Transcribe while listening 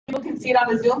see it on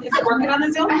the Zoom. Is it working on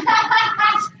the Zoom?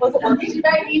 Was it working? You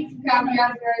might need some coffee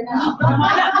out there right now. Come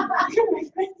on up.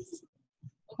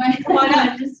 Come on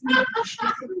up.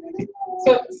 So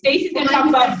Stacy's going to talk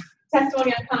about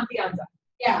testimony on Confianza.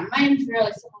 Yeah, mine's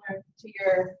really similar to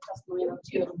your testimonial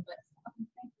too.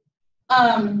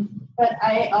 But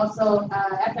I also,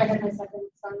 after I had my second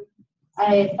son,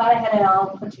 I thought I had it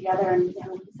all put together, and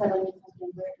said I need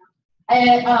something right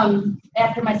now.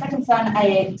 After my second son,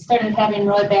 I started having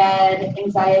really bad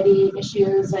anxiety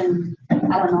issues and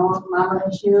mama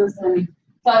issues, and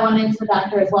so I went into the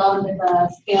doctor as well and did the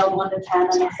scale of 1 to 10,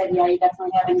 and they said, yeah, you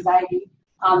definitely have anxiety.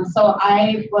 So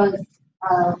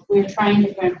we were trying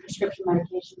different prescription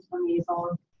medications for me.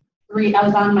 So I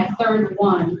was on my third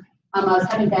one. I was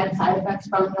having bad side effects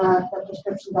from the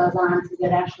prescriptions I was on, because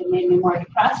it actually made me more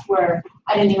depressed, where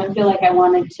I didn't even feel like I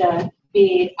wanted to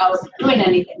be out doing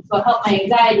anything. So it helped my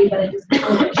anxiety, but it just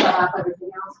completely shut off everything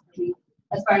else for me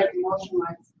as far as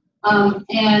emotion-wise.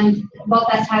 And about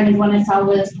that time is when I saw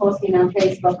Liz posting on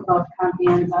Facebook about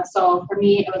Confianza. So for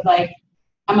me, it was like,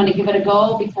 I'm going to give it a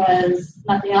go because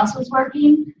nothing else was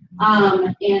working.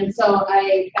 And so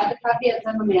I got the Confianza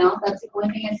in the mail. That's the only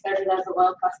thing I started as a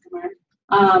loyal customer.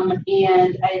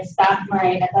 And I stopped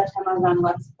at that time I was on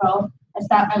Lexapro. I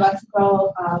stopped my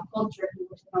Lexapro cold turkey,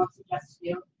 which I don't suggest to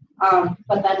you.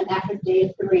 But then after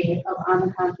day 3 of on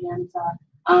the Confianza,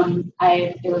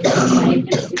 it was my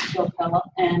individual pill,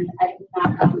 and I have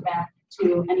not gone back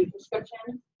to any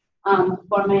prescription.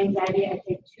 For my anxiety, I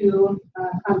take 2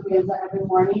 Confianza every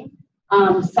morning.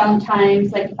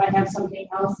 Sometimes, like if I have something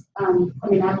else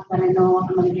coming up, then I know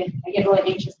I get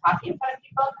really anxious talking in front of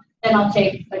people, then I'll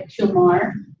take like 2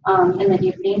 more in the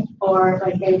evening. Or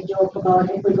like I joke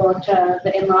about if we go to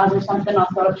the in-laws or something, I'll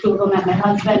throw 2 of them at my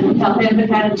husband and tell him to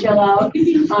kind of chill out.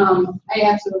 I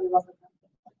absolutely love it.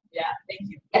 Yeah, thank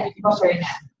you. Yeah, thank you for sharing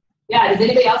that. Yeah, does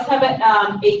anybody else have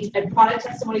a product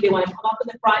testimony they want to come up in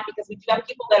the front? Because we do have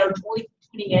people that are totally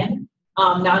tuning in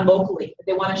non-locally, but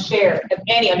they want to share. If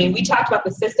any, I mean, we talked about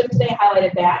the system today,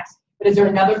 highlighted that, but is there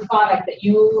another product that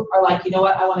you are like, you know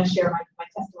what, I want to share my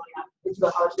testimony on,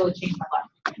 how it's really changed my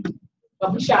life?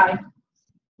 Don't be shy.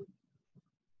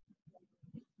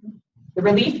 The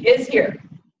relief is here.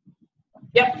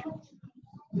 Yep.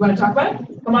 You want to talk about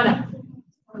it? Come on up.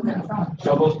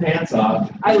 Show those pants off.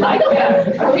 I like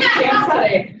that. Are we pants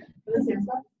today?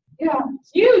 Yeah, it's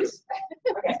huge.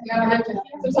 Okay.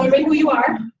 So tell everybody who you are.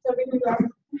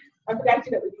 I forgot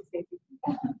you that with you, Stacey.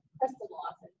 Preston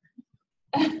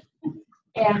Lawson.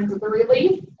 And the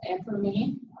relief, and for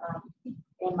me,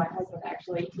 and my husband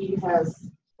actually, he has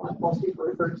what most people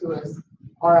refer to as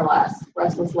RLS,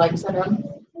 restless leg syndrome.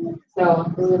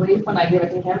 So the relief when I give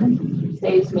it to him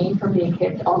saves me from being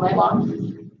kicked all night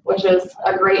long, which is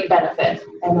a great benefit.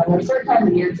 And then there's certain times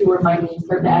of year too where my knees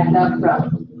start to act up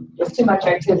from just too much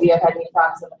activity. I've had knee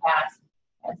problems in the past.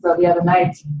 And so the other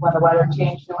night when the weather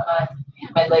changed and whatnot,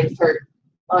 my legs hurt.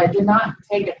 Well, I did not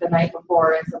take it the night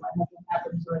before, and so my husband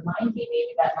happened to remind me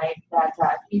maybe that night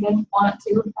that he didn't want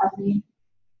to have me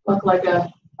look like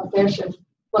a fish and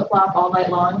flip-flop all night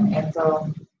long. And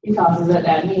so he tosses it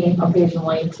at me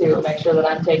occasionally to make sure that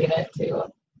I'm taking it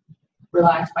to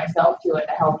relax myself to it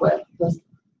to help with just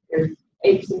your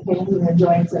aches and pains in your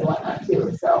joints and whatnot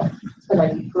too. So it's been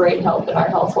a great help in our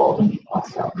household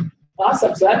also.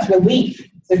 Awesome. So that's relief.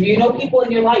 So if you know people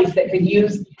in your life that could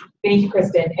use, thank you,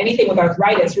 Kristen, anything with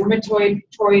arthritis, rheumatoid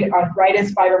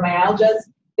arthritis, fibromyalgias,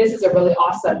 this is a really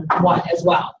awesome one as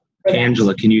well.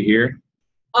 Angela, can you hear?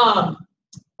 Oh,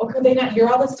 could they not hear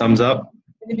all this? Thumbs up.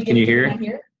 Can you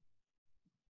hear?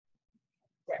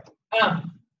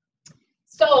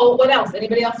 So what else?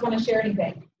 Anybody else want to share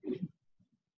anything?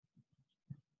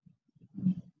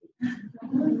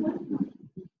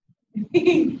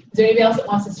 Is there anybody else that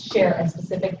wants to share a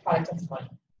specific product testimony?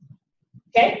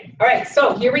 Okay, all right,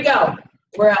 so here we go.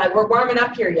 We're warming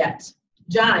up here yet.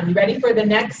 John, you ready for the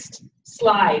next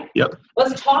slide? Yep.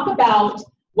 Let's talk about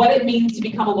what it means to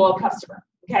become a loyal customer,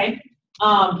 okay?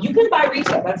 You can buy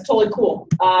retail, that's totally cool.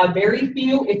 Very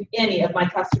few, if any, of my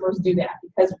customers do that,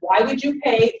 because why would you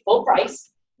pay full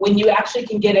price when you actually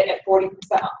can get it at 40%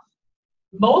 off?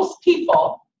 Most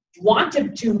people want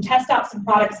to test out some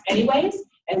products anyways,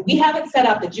 and we have it set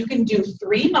up that you can do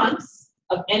 3 months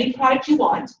of any product you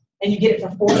want, and you get it for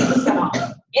 40%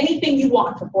 off. Anything you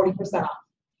want for 40% off.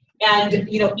 And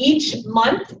each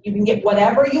month you can get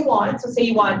whatever you want. So say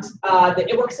you want the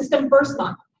It Works system first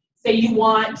month. Say you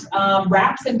want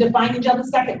wraps and defining gel the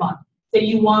second month. Say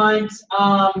you want,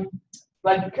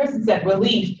 like Kristen said,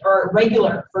 relief or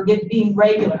regular, forget being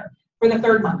regular for the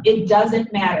third month. It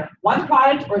doesn't matter. One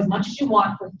product or as much as you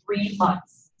want for 3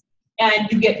 months. and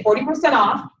you get 40%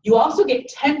 off. You also get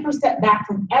 10% back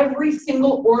from every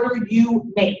single order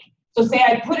you make. So say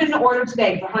I put in an order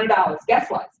today for $100. Guess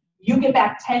what? You get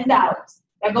back $10.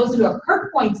 That goes into a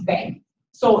Perk Points bank.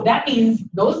 So that means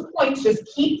those points just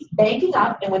keep banking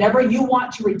up, and whenever you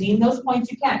want to redeem those points,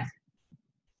 you can.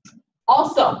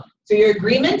 Also, so your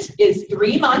agreement is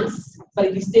 3 months, but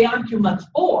if you stay on through month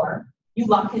 4, you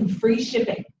lock in free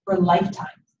shipping for lifetime.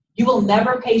 You will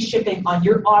never pay shipping on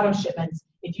your auto shipments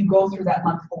if you go through that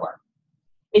month 4.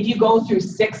 If you go through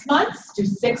 6 months to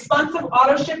 6 months of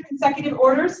auto ship consecutive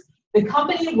orders, the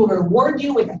company will reward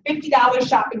you with a $50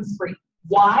 shopping spree.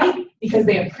 Why? Because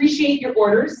they appreciate your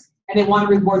orders and they want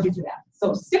to reward you for that.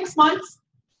 So 6 months,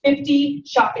 $50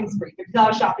 shopping spree,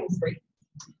 $50 shopping spree.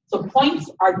 So points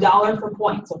are dollar for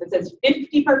point. So if it says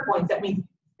 50 per points, that means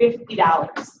 $50.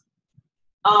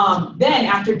 Then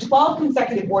after 12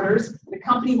 consecutive orders, the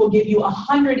company will give you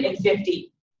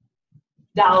 $150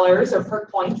 or per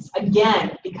points,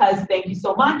 again, because thank you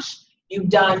so much, you've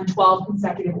done 12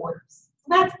 consecutive orders. So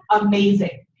that's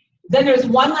amazing. Then there's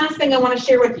one last thing I want to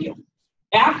share with you.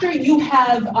 After you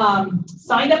have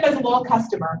signed up as a loyal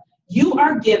customer, you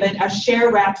are given a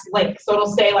ShareWraps link. So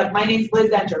it'll say, like, my name's Liz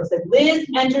Enter. It'll say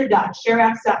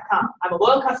lizenter.sharewraps.com. I'm a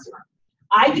loyal customer.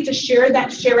 I get to share that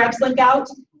ShareWraps link out,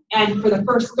 and for the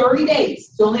first 30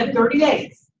 days, so only have 30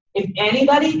 days, if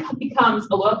anybody becomes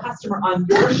a loyal customer on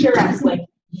your ShareWraps link,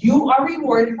 you are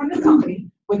rewarded from the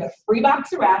company with a free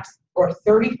box of wraps or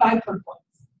 35 per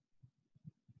points.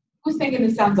 Who's thinking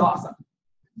this sounds awesome?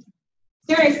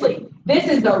 Seriously, this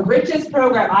is the richest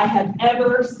program I have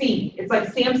ever seen. It's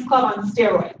like Sam's Club on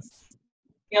steroids.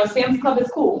 You know, Sam's Club is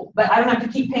cool, but I don't have to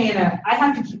keep paying I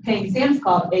have to keep paying Sam's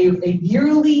Club a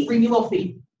yearly renewal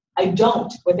fee. I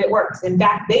don't with It Works. In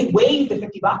fact, they waive the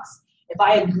 $50 if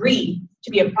I agree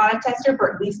to be a product tester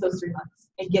for at least those 3 months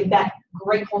and get that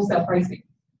great wholesale pricing.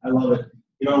 I love it.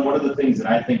 You know, one of the things that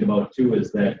I think about too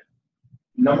is that,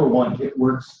 number one, It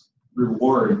Works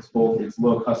rewards both its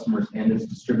loyal customers and its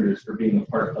distributors for being a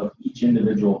part of each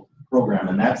individual program.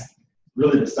 And that's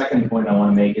really the second point I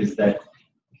want to make, is that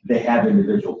they have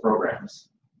individual programs.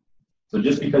 So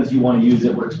just because you want to use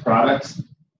It Works products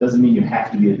doesn't mean you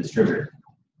have to be a distributor,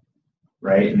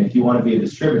 right? And if you want to be a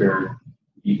distributor,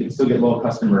 you can still get loyal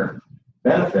customer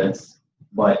benefits,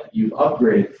 but you've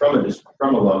upgraded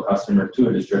from a loyal customer to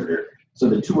a distributor. So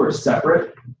the two are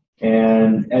separate.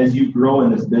 And as you grow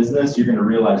in this business, you're going to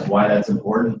realize why that's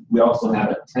important. We also have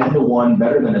a 10-to-1,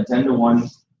 better than a 10-to-1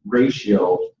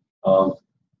 ratio of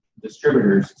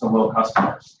distributors to loyal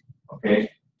customers. Okay,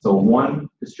 so 1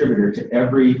 distributor to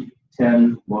every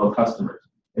 10 loyal customers,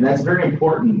 and that's very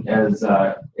important as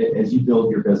you build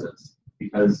your business,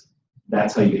 because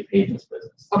that's how you get paid in this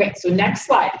business. Okay, so next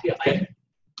slide, if you don't mind.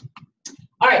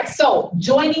 All right, so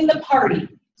joining the party.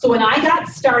 So when I got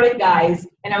started, guys,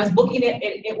 and I was looking at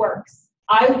It Works,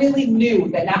 I really knew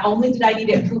that not only did I need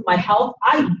to improve my health,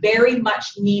 I very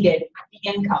much needed the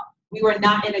income. We were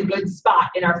not in a good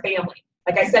spot in our family.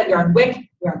 Like I said, we were on WIC, we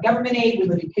were on government aid, we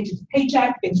were living paycheck to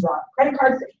paycheck, things were on credit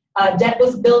cards, debt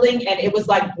was building, and it was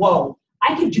like, whoa,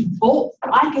 I could do both.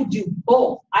 I could do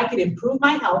both. I could improve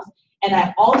my health, and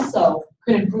I also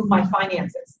could improve my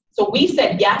finances. So we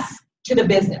said yes to the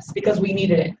business because we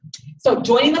needed it. So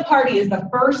joining the party is the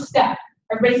first step.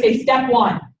 Everybody say step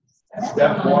 1.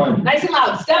 Step 1. Nice and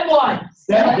loud. Step 1.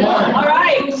 Step 1. All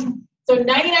right. So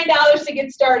 $99 to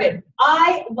get started.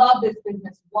 I love this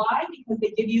business. Why? Because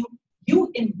they give you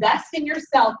invest in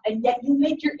yourself, and yet you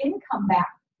make your income back.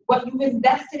 What you've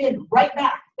invested in right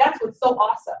back. That's what's so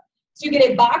awesome. So you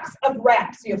get a box of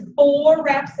wraps. You have 4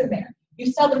 wraps in there.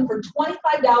 You sell them for $25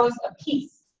 a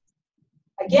piece.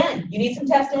 Again, you need some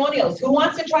testimonials. Who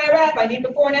wants to try a wrap? I need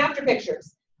before and after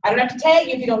pictures. I don't have to tag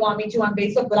you if you don't want me to on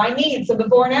Facebook, but I need some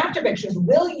before and after pictures.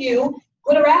 Will you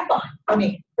put a wrap on for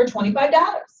me for $25?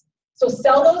 So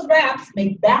sell those wraps,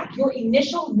 make back your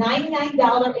initial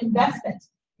 $99 investment.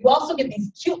 You also get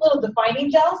these cute little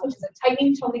defining gels, which is a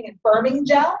tightening, toning, and firming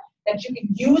gel that you can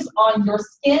use on your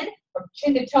skin from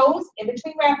chin to toes in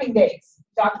between wrapping days.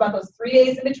 We talked about those 3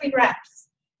 days in between wraps.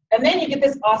 And then you get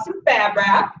this awesome Fab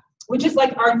Wrap, which is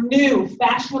like our new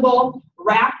fashionable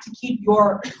wrap to keep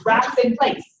your wraps in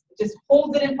place. It just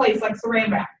holds it in place like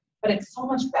saran wrap, but it's so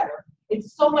much better.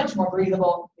 It's so much more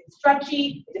breathable. It's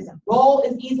stretchy. It doesn't roll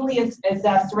as easily as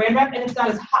saran wrap, and it's not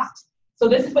as hot. So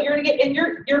this is what you're going to get in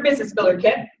your business builder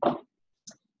kit.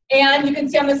 And you can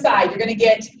see on the side, you're going to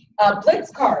get Blitz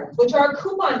cards, which are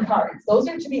coupon cards. Those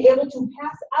are to be able to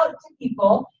pass out to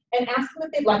people and ask them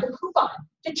if they'd like a coupon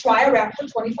to try a wrap for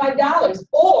 $25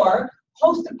 or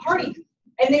host a party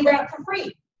and they wrap for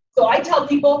free. So I tell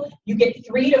people, you get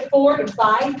 3 to 4 to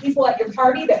 5 people at your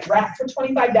party that wrap for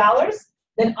 $25,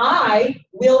 then I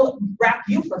will wrap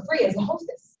you for free as a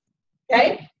hostess,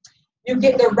 okay? You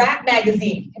get the Wrap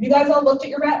magazine. Have you guys all looked at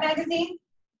your Wrap magazine?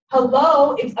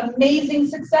 Hello, it's amazing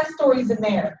success stories in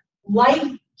there.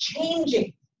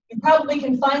 Life-changing. You probably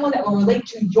can find one that will relate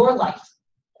to your life.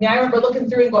 I mean, I remember looking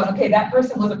through and going, okay, that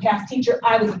person was a past teacher.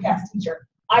 I was a past teacher.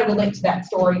 I relate to that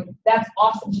story. That's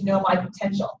awesome to know my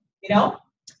potential, you know?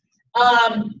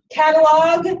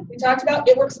 Catalog, we talked about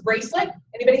It Works bracelet.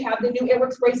 Anybody have the new It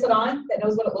Works bracelet on that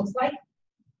knows what it looks like?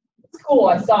 It's cool.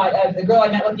 I saw it. The girl I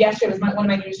met with yesterday was one of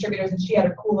my new distributors, and she had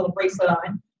a cool little bracelet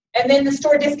on. And then the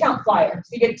store discount flyer.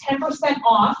 So you get 10%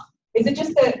 off. Is it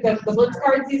just the Blitz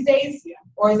cards these days? Yeah.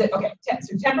 Or is it, okay,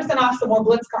 so 10% off some more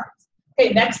Blitz cards.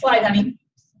 Okay, next slide, honey.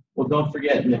 Well, don't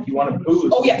forget, and if you want to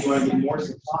boost, Oh, yes. if you want to get more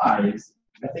supplies,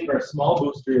 I think our small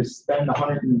booster is spend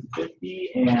 $150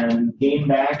 and gain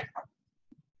back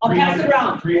I'll pass it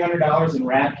around. $300 in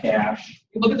wrap cash.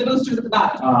 You look at the boosters at the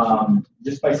bottom.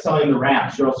 Just by selling the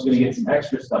wraps, you're also going to get some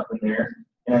extra stuff in there.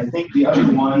 And I think the other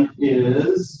one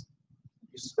is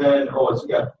you spend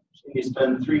you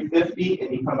spend $350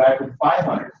 and you come back with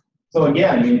 $500. So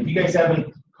again, I mean, if you guys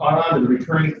haven't caught on to the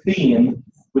recurring theme,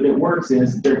 what it works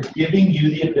is they're giving you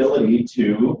the ability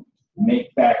to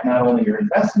make back not only your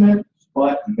investment,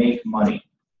 but make money.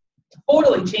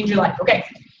 Totally change your life. Okay.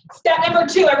 Step number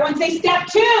 2. Everyone say step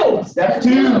 2. Step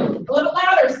 2. A little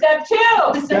louder. Step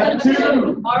 2. Step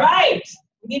 2. All right.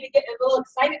 We need to get a little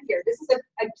excited here. This is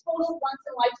a total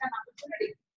once-in-a-lifetime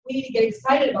opportunity. We need to get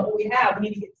excited about what we have. We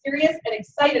need to get serious and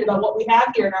excited about what we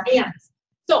have here in our hands.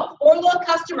 So, for loyal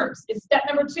customers is step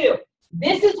number 2.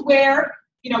 This is where,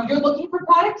 you're looking for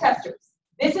product testers.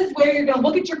 This is where you're going to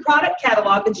look at your product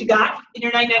catalog that you got in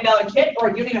your $99 kit, or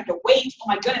you don't even have to wait. Oh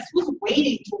my goodness, who's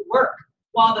waiting to work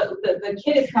while the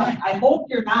kit is coming? I hope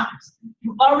you're not.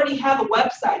 You already have a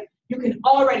website. You can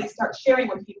already start sharing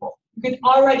with people. You can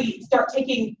already start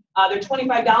taking their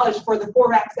 $25 for the 4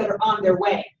 racks that are on their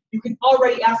way. You can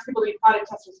already ask people to be product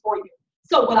testers for you.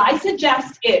 So what I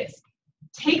suggest is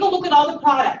take a look at all the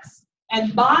products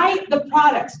and buy the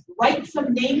products. Write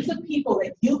some names of people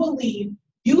that you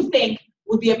think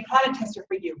would be a product tester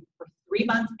for you for 3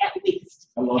 months at least.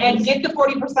 And get the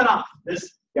 40% off.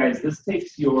 This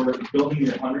takes your building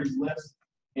your hundreds list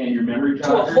and your memory jogger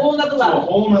to a whole nother level. To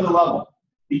a whole nother level.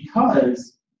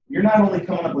 Because you're not only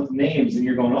coming up with names and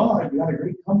you're going, oh, I've got a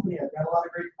great company, I've got a lot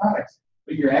of great products,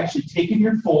 but you're actually taking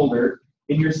your folder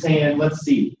and you're saying, let's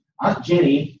see, Aunt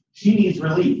Jenny, she needs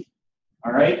relief.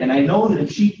 All right, and I know that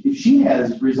if she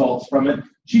has results from it,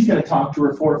 she's going to talk to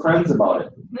her 4 friends about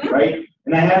it, right?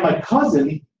 And I have my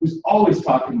cousin who's always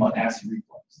talking about acid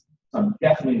reflux. So I'm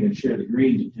definitely going to share the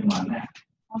greens with him on that.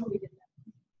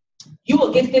 You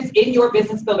will get this in your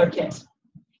business builder kit.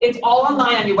 It's all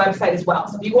online on your website as well.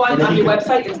 So if you go on your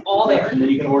website, it's all there. And then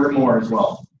you can order more as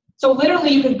well. So literally,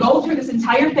 you can go through this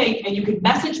entire thing and you can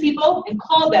message people and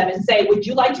call them and say, would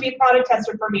you like to be a product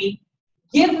tester for me?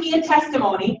 Give me a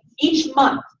testimony each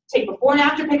month. Take before and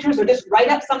after pictures or just write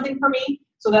up something for me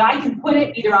so that I can put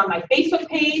it either on my Facebook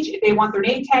page, if they want their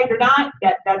name tagged or not,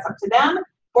 that's up to them,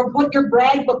 or put your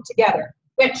brag book together,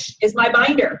 which is my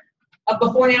binder of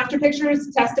before and after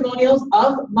pictures, testimonials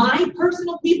of my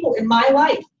personal people in my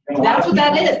life. That's what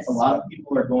that is. A lot of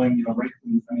people are going, right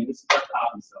from, this is like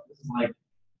copy stuff. This is like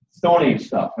Stone Age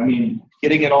stuff.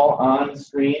 Getting it all on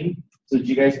screen so that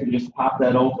you guys can just pop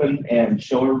that open and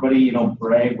show everybody,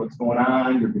 brag what's going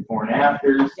on, your before and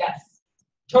afters. Yes,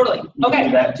 totally. Okay.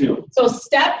 Do that too. So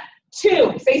step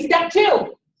 2. Say step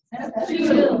 2. Step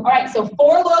 2. All right, so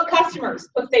 4 loyal customers.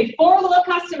 Let's say 4 loyal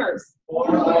customers. 4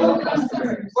 loyal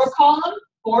customers. Or call them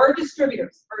 4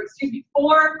 distributors,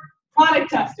 4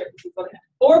 product testers.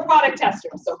 4 product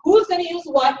testers. So who's going to use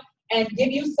what and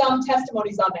give you some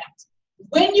testimonies on that.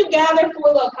 When you gather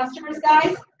 4 loyal customers,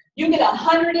 guys, you get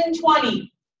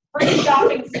 120 free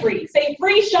shopping spree. Say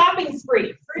free shopping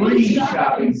spree. Free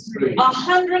shopping spree.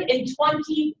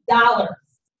 $120.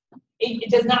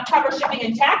 It does not cover shipping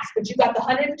and tax, but you got the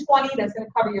 120 that's going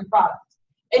to cover your product.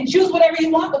 And choose whatever you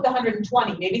want with the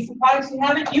 120. Maybe some products you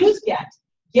haven't used yet.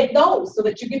 Get those so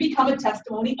that you can become a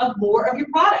testimony of more of your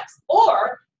products.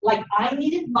 Or, like I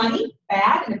needed money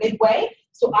bad in a big way,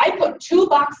 so I put 2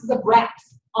 boxes of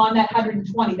wraps on that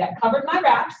 120 that covered my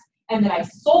wraps, and then I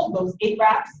sold those 8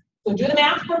 wraps. So do the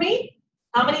math for me.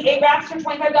 How many 8 wraps for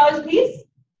 $25 a piece?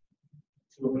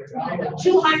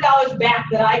 $200 back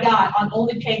that I got on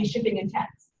only paying shipping and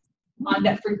tax on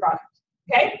that free product.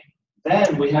 Okay?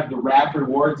 Then we have the wrap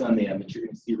rewards on the end that you're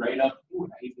going to see right up. Ooh,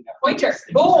 I even got Pointer.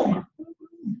 Boom.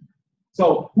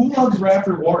 So who loves wrap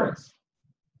rewards?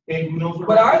 Okay, who knows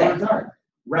what are they? Rewards are?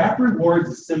 Wrap Rewards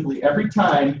is simply every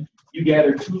time you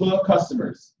gather 2 loyal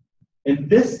customers. And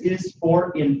this is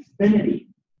for infinity.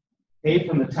 Okay,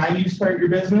 from the time you start your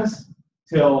business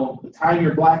till the time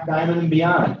you're Black Diamond and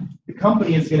beyond. The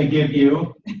company is going to give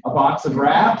you a box of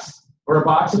wraps or a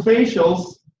box of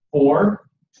facials for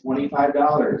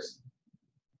 $25.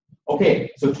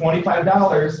 Okay, so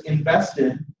 $25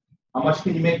 invested, how much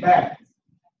can you make back?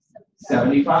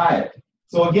 $75.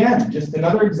 So again, just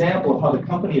another example of how the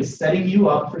company is setting you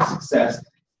up for success.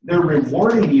 They're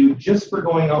rewarding you just for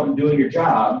going out and doing your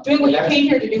job. Doing what you came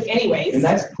here to do anyways. And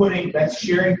that's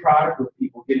sharing product with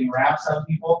people, getting wraps on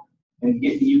people, and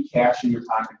getting you cash in your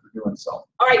pocket for doing so.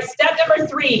 All right, step number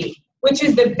 3, which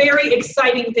is the very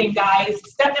exciting thing, guys.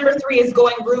 Step number 3 is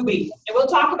going Ruby. And we'll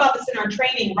talk about this in our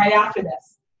training right after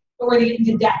this. But we're getting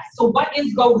into depth. So what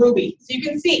is Go Ruby? So you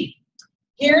can see,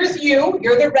 here's you're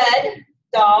the red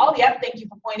doll. Yep, thank you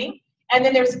for pointing. And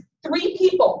then there's 3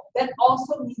 people that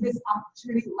also need this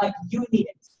opportunity like you need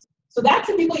it. So that's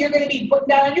the people you're going to be putting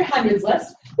down on your hundreds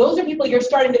list. Those are people you're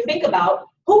starting to think about.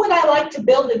 Who would I like to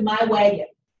build in my wagon?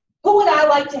 Who would I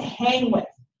like to hang with?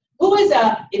 Who is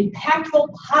an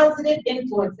impactful, positive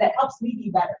influence that helps me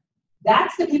be better?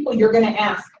 That's the people you're going to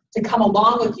ask to come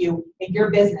along with you in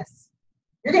your business.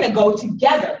 You're going to go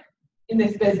together in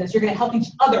this business. You're going to help each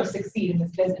other succeed in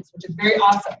this business, which is very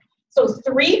awesome. So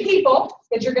 3 people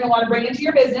that you're going to want to bring into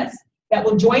your business that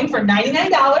will join for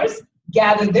 $99,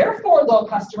 gather their 4 loyal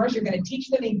customers. You're going to teach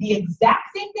them the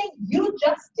exact same thing you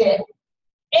just did.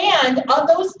 And of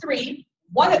those 3,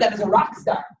 one of them is a rock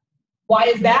star. Why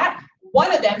is that?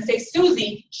 One of them, say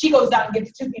Susie, she goes out and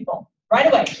gets 2 people right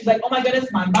away. She's like, oh my goodness,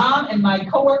 my mom and my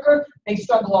coworker, they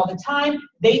struggle all the time.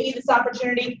 They need this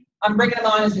opportunity. I'm bringing them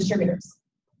on as distributors.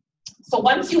 So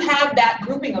once you have that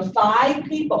grouping of 5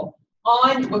 people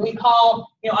on what we call,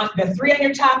 on the 3 on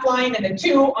your top line and the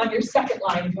 2 on your second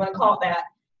line, if you want to call it that,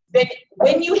 then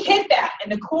when you hit that,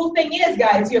 and the cool thing is,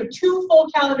 guys, you have 2 full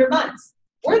calendar months.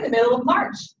 We're in the middle of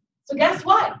March. So guess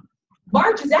what?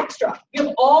 March is extra. You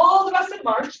have all the rest of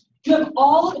March, you have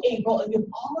all of April, and you have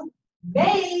all of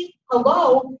May,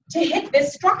 to hit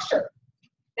this structure.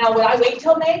 Now, would I wait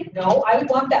till May? No, I would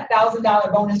want that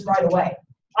 $1,000 bonus right away.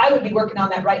 I would be working on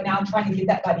that right now, trying to get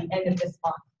that by the end of this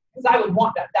month, because I would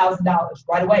want that $1,000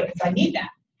 right away, because I need that.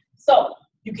 So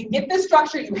you can get this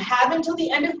structure. You have until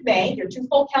the end of May, your 2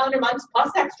 full calendar months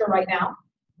plus extra right now.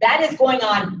 That is going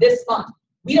on this month.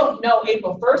 We don't know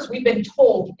April 1st. We've been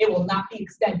told it will not be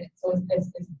extended. So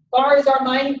as far as our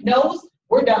mind knows,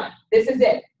 we're done. This is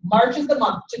it. March is the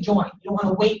month to join. You don't want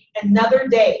to wait another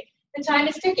day. The time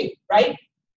is ticking, right?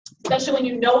 Especially when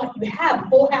you know you have a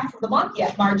full half of the month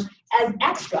yet, March, as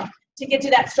extra to get to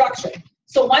that structure.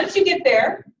 So once you get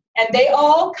there, and they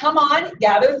all come on,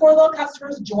 gather 4 loyal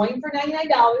customers, join for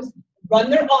 $99,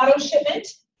 run their auto shipment.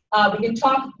 We can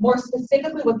talk more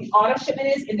specifically what the auto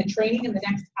shipment is in the training in the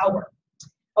next hour.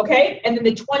 Okay, and then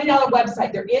the $20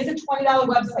 website. There is a $20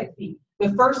 website fee.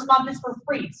 The first month is for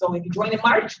free. So if you join in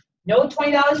March, no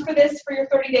 $20 for this for your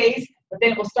 30 days, but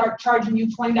then it will start charging you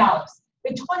 $20.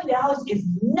 The $20 is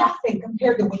nothing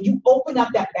compared to when you open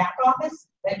up that back office,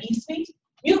 that eSuite.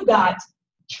 You've got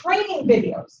training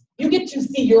videos. You get to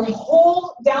see your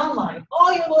whole downline,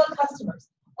 all your loyal customers,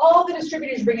 all the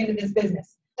distributors bring into this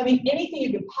business. I mean, anything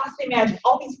you could possibly imagine,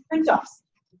 all these print-offs,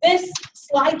 this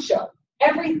slideshow.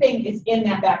 Everything is in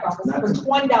that back office for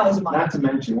 $20 a month. Not to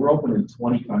mention, we're open in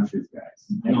 20 countries, guys.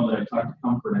 I know that I talked to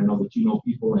Comfort. I know that you know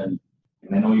people, and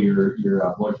I know your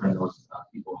boyfriend knows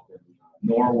people in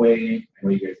Norway. I know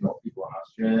you guys know people in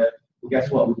Australia. Well, guess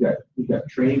what? We've got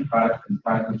training product and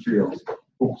product materials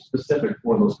specific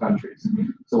for those countries.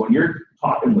 So when you're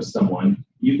talking with someone,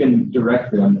 you can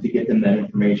direct them to get them that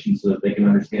information so that they can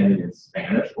understand it in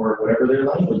Spanish or whatever their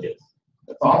language is.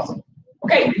 That's awesome.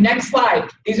 Okay, next slide.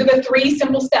 These are the 3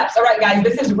 simple steps. All right, guys,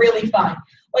 this is really fun.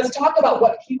 Let's talk about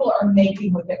what people are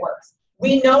making with It Works.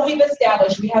 We know we've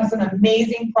established we have some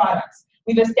amazing products.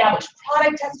 We've established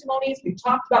product testimonies. We've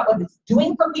talked about what it's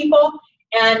doing for people,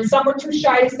 and some were too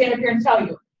shy to stand up here and tell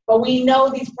you. But we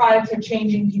know these products are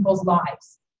changing people's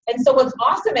lives. And so what's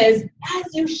awesome is,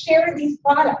 as you share these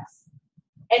products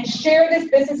and share this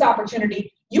business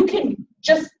opportunity, you can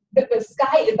just, the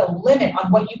sky is the limit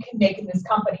on what you can make in this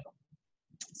company.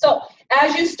 So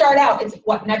as you start out, it's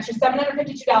what, an extra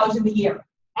 $752 in the year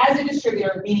as a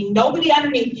distributor, meaning nobody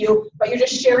underneath you, but you're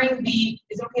just sharing the,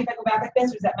 is it okay if I go back like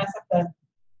this, or does that mess up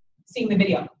seeing the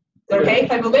video? Is it okay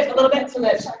if I move it a little bit so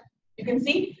that you can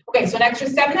see? Okay, so an extra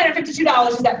 $752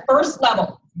 is that first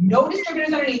level. No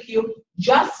distributors underneath you,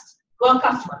 just loyal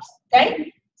customers,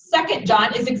 okay? Second,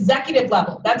 John, is executive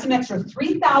level. That's an extra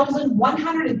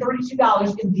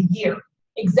 $3,132 in the year.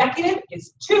 Executive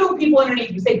is 2 people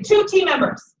underneath you. Say 2 team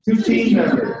members. 2 team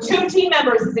members. 2 team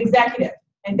members is executive.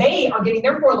 And they are getting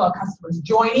their 4 low customers,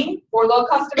 joining 4 low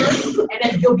customers, and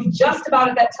then you'll be just about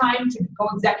at that time to go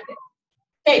executive.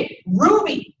 Okay,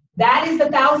 Ruby, that is the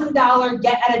 $1,000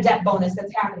 get out of debt bonus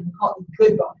that's happening. We call it the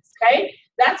good bonus, okay?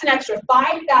 That's an extra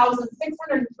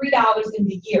 $5,603 in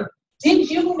the year. Did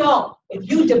you know if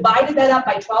you divided that up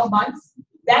by 12 months,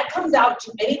 that comes out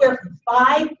to anywhere from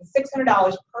 $500 to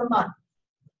 $600 per month?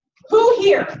 Who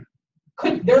here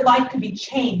their life could be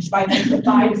changed by an extra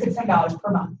 $500 to $600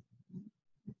 per month?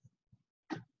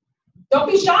 Don't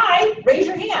be shy, raise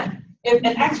your hand. If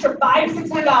an extra $500 to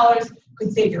 $600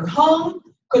 could save your home,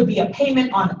 could be a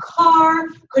payment on a car,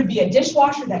 could be a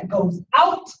dishwasher that goes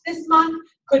out this month,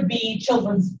 could be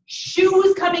children's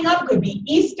shoes coming up, could be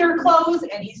Easter clothes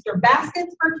and Easter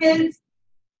baskets for kids.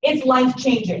 It's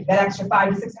life-changing, that extra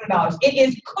 $500 to $600. It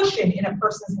is cushion in a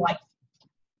person's life.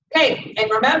 Okay, and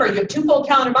remember, you have 2 full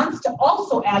calendar months to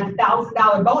also add the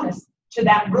 $1,000 bonus to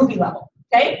that Ruby level,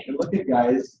 okay? And look at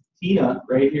guys, Tina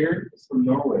right here is from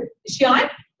Norway. Is she on?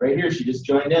 Right here, she just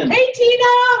joined in. Hey, Tina!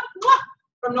 Mwah!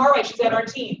 From Norway, she's at our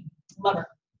team. Love her.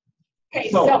 Okay,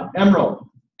 so Emerald.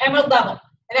 Emerald level,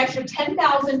 an extra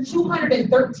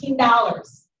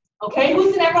 $10,213. Okay,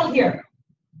 who's an Emerald here?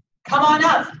 Come on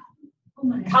up.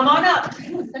 Come on up.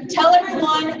 Tell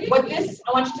everyone what this,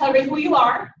 I want you to tell everybody who you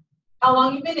are, how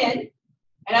long you've been in,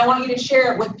 and I want you to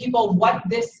share with people what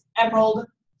this Emerald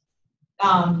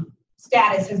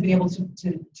status has been able to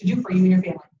do for you and your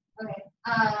family. Okay,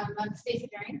 I'm Stacy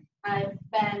Dering. I've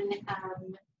been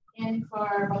in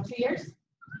for about 2 years.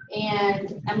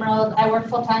 And Emerald, I work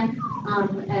full-time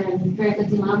and very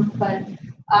busy mom, but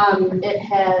it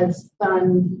has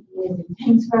done amazing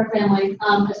things for our family.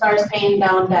 As far as paying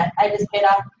down debt, I just paid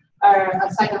off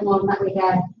a second loan that we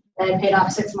had that I paid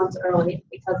off 6 months early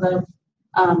because of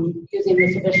using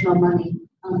this additional money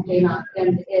paying off.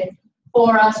 And it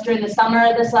for us during the summer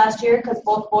of this last year, because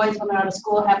both boys, when they're out of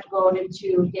school, have to go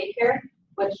into daycare,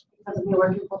 which because of me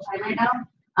working full-time right now.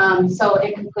 So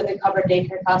it completely covered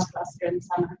daycare costs for us during the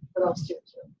summer for those 2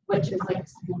 too, which is like a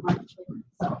second month.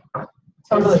 So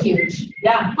totally huge.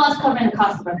 Yeah. Plus covering the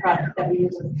cost of our product that we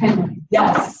use as a family.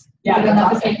 Yes. Yeah. We don't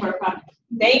have to pay for a product.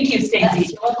 Thank you,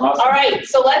 Stacy. All right,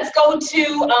 so let's go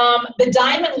to the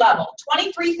diamond level,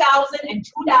 $23,002. Did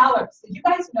you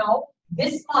guys know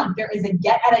this month there is a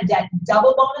get out of debt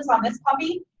double bonus on this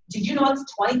puppy? Did you know it's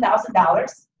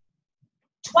 $20,000?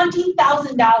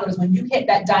 $20,000 when you hit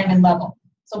that diamond level.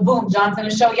 So boom, John's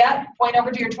gonna show you. Point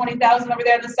over to your 20,000 over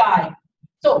there on the side.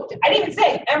 So I didn't even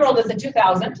say Emerald is a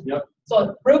 2,000. Yep.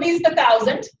 So Ruby's the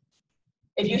 1,000.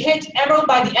 If you hit Emerald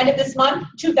by the end of this month,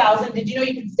 2,000. Did you know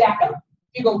you can stack them?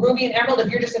 If you go Ruby and Emerald, if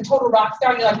you're just a total rock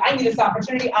star and you're like, I need this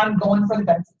opportunity, I'm going for the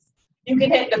fences. You can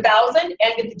hit the 1,000 and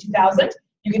get the 2,000.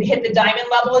 You can hit the diamond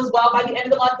level as well by the end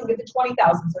of the month and get the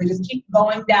 20,000. So you just keep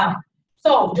going down.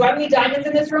 So do I have any diamonds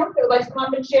in this room that would like to come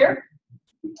up and share?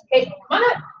 Okay, come on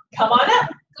up. Come on up.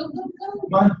 Go, go, go.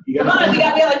 Come on, you Come on, we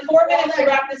got like 4 minutes to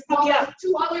wrap this puppy up.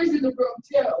 2 others in the room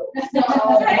too. That's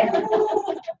right.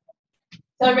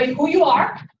 Tell everybody who you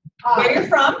are, where you're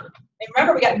from, and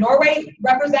remember we got Norway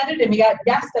represented and we got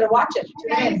guests that are watching.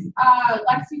 Okay.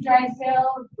 Lexi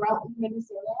Drysdale, Broughton,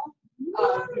 Minnesota. You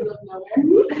live nowhere.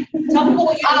 Tell people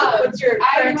what you do. What's your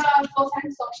I'm a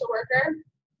full-time social worker.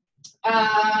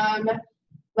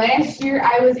 Last year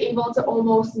I was able to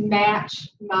almost match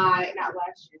my, not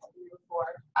last year, the year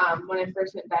before, when I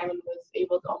first hit Diamond, was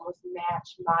able to almost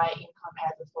match my income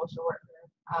as a social worker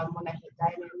when I hit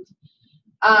Diamond.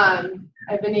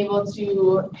 I've been able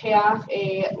to pay off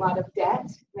a lot of debt.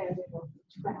 I was able to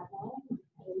travel. I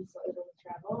was able to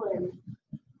travel, and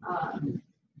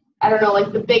I don't know,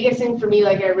 like the biggest thing for me,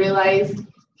 like I realized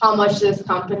how much this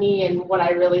company and what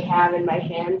I really have in my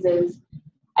hands is.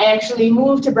 I actually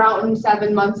moved to Broughton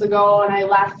 7 months ago, and I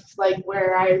left like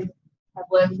where I have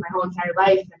lived my whole entire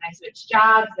life, and I switched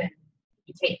jobs, and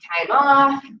you take time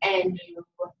off, and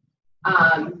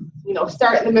you know,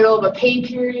 start in the middle of a pay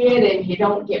period, and you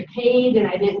don't get paid, and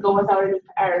I didn't go without any,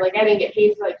 or like I didn't get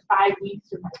paid for like 5 weeks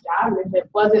with my job, and if it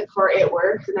wasn't for It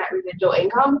Works and that residual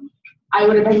income, I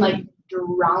would have been like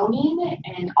drowning,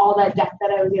 and all that debt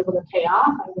that I was able to pay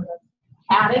off, I would have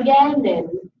had again, and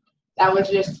that was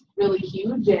just really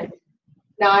huge. And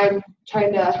now I'm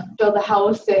trying to build a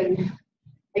house, and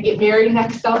I get married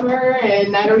next summer,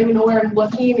 and I don't even know where I'm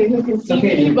looking and who can see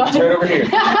me. But right over here.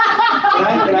 And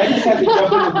I just have to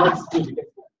jump in with Lexi too,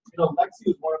 because Lexi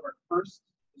was one of our first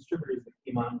distributors that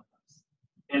came on with us.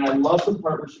 And I love the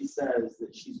part where she says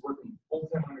that she's working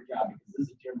full-time on her job, because this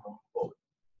is a Jim Rohn quote.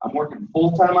 I'm working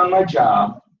full-time on my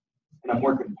job, and I'm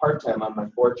working part-time on my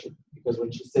fortune. because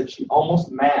when she said she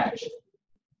almost matched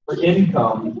her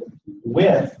income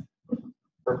with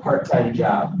her part-time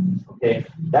job. Okay,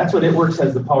 that's what It Works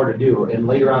has the power to do. And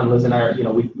later on, Liz and I,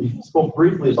 we spoke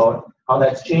briefly about how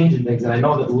that's changing things. And I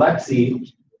know that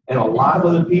Lexi and a lot of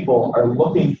other people are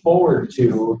looking forward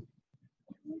to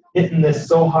hitting this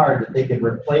so hard that they can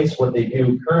replace what they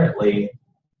do currently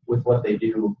with what they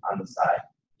do on the side.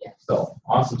 Yeah. So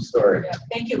awesome story. Yeah.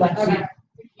 Thank you, Lexi.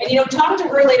 And talk to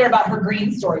her later about her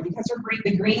green story, because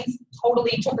the greens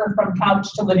totally took her from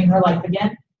couch to living her life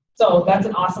again. So that's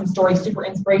an awesome story, super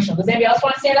inspirational. Does anybody else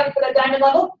want to stand up for that diamond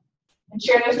level and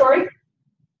share their story?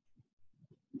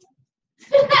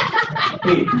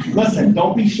 Hey, listen,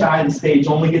 don't be shy. The stage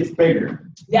only gets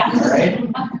bigger. Yeah. All right?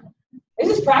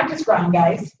 This is practice ground,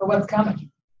 guys, for what's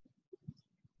coming.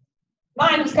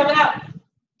 Mine was coming up.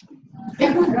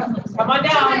 Come on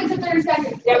down. It's a 30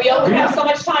 seconds. Yeah, we only have so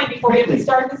much time before we have to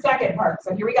start the second part.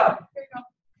 So here we go.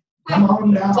 Come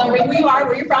on down. Tell me who you are,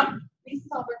 where you're from. Lisa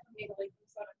Albert from Maple Lake,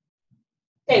 Minnesota.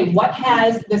 Okay, what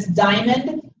has this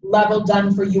diamond level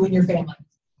done for you and your family?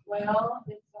 Well,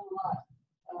 it's done a lot.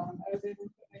 I was able to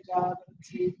quit my job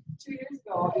 2 years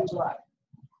ago in July.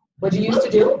 What you used to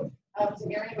do? I was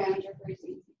an area manager for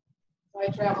AT&T. So I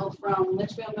traveled from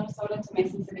Litchfield, Minnesota to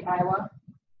Mason City, Iowa.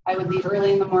 I would leave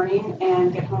early in the morning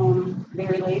and get home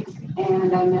very late,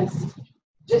 and I missed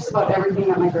just about everything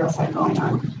that my girls had going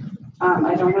on.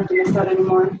 I don't have to miss that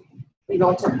anymore. We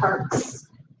go to parks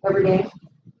every day.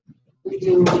 We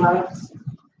do a lot of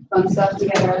fun stuff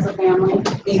together as a family.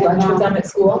 You got lunch with them at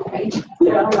school?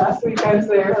 Yeah, last week I was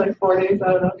there like 4 days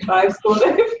out of the 5 school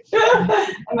days.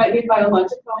 I might need my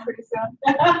lunch at home pretty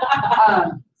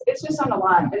soon. It's just done a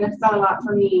lot, and it's done a lot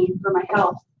for me, for my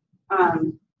health.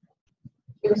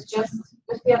 It was just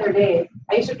the other day,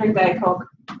 I used to drink Diet Coke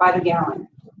by the gallon.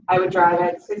 I would drive, I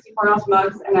had 64-ounce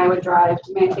mugs, and I would drive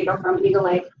to Mankato from Eagle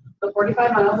Lake, so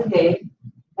 45 miles a day,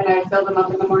 and I would fill them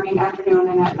up in the morning, afternoon,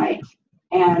 and at night.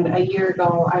 And a year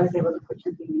ago, I was able to quit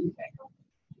drinking Diet Coke.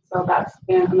 So that's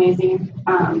been amazing.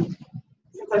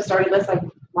 Since I've started this, I've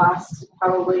lost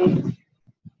probably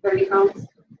 30 pounds.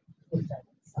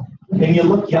 And you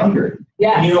look younger.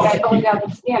 Yeah. Oh my God,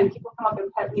 the skin. People come up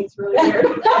and pet me. It's really weird.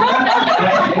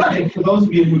 And for those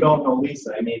of you who don't know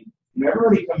Lisa, I mean,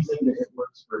 everybody comes into It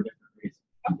Works for a different reason.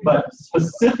 But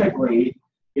specifically,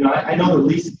 I know that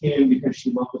Lisa came in because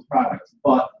she loved the products,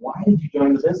 but why did you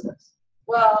join the business?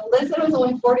 Well, Liz said it was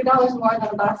only $40 more than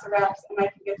a box of wraps, and I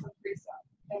could get some free stuff.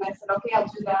 And I said, okay, I'll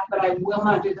do that, but I will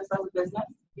not do this as a business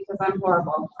because I'm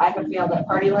horrible. I have failed at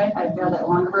Party Life. I failed at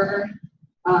Longaberger.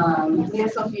 Leah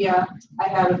Sophia, I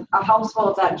had a house full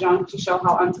of that junk to show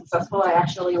how unsuccessful I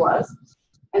actually was.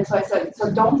 And so I said,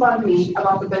 so don't bug me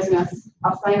about the business.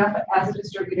 I'll sign up as a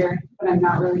distributor, but I'm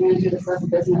not really going to do this as a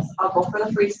business. I'll go for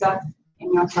the free stuff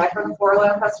and try for the 4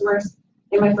 loyal customers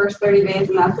in my first 30 days,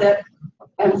 and that's it.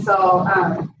 And so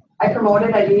I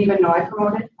promoted. I didn't even know I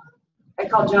promoted. I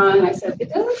called John and I said, it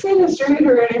doesn't say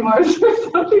distributor anymore. Is there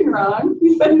something wrong?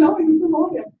 He said, no, you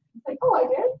promoted. I'm like, oh, I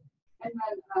did? And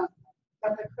then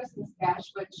got the Christmas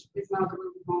cash, which is now the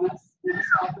Ruby bonus. And it's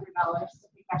 $500 to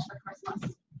pay cash for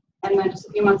Christmas. And then just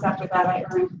a few months after that, I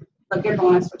earned the Good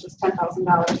bonus, which is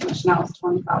 $10,000, which now is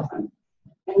 $20,000.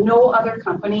 And no other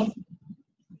company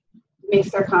makes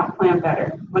their comp plan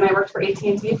better. When I worked for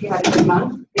AT&T, if you had a good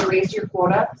month, they raised your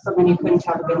quota, so then you couldn't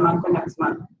have a good month the next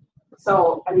month.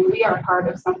 So, I mean, we are part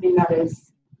of something that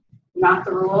is not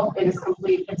the rule. It is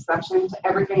complete exception to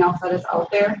everything else that is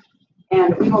out there.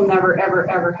 And we will never, ever,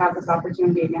 ever have this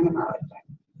opportunity again in our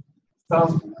lifetime.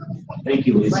 So, Thank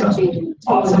you, Lisa. life-changing.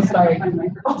 Awesome. Sorry.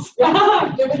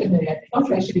 Yeah. Give it a minute.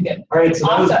 Okay, should be good. All right, so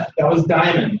Awesome. that was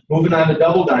diamond. Moving on to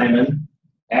double diamond.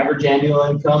 Average annual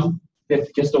income,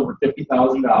 just over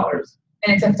 $50,000.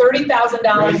 And it's a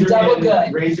 $30,000 double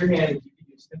good. Raise your hand if you could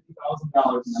use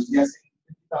 $50,000. And I'm guessing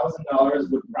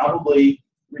 $50,000 would probably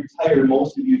retire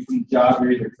most of you from the job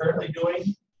you're either currently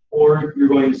doing or you're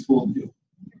going to school to do.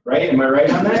 Right? Am I right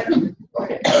on that?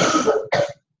 Okay.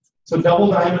 So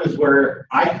double diamond is where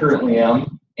I currently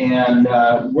am, and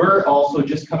we're also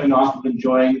just coming off of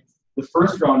enjoying the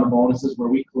first round of bonuses where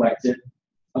we collected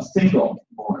a single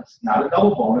bonus, not a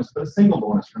double bonus, but a single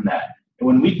bonus from that. And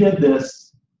when we did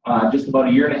this just about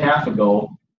a year and a half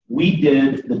ago, we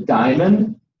did the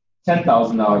diamond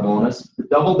 $10,000 bonus, the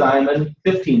double diamond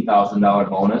 $15,000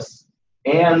 bonus,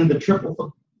 and the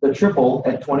triple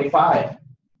at 25.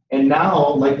 And now,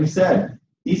 like we said,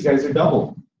 these guys are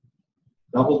double.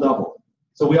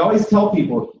 So we always tell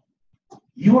people,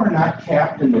 you are not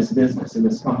capped in this business, in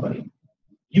this company.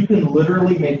 You can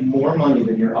literally make more money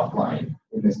than your upline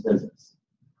in this business.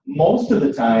 Most of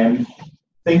the time,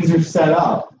 things are set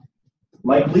up,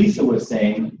 like Lisa was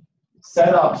saying,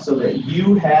 set up so that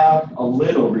you have a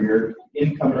lid over your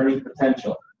income earning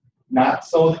potential. Not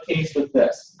so the case with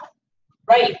this.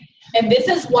 Right. And this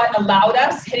is what allowed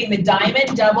us hitting the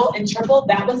diamond, double, and triple.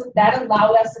 That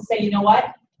allowed us to say, you know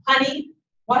what, honey,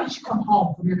 why don't you come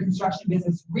home from your construction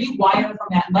business, rewire from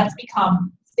that, and let's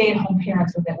become stay-at-home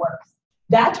parents when it works.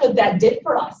 That's what that did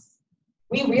for us.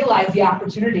 We realized the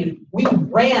opportunity. We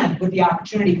ran with the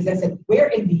opportunity because I said, where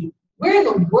in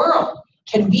the world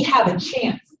can we have a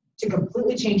chance to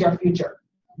completely change our future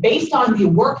based on the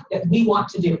work that we want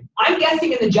to do? I'm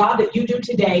guessing in the job that you do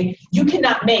today, you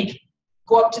cannot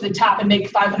go up to the top and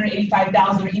make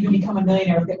 $585,000 or even become a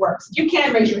millionaire if it works. If you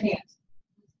can, raise your hand.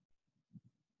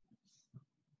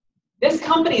 This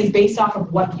company is based off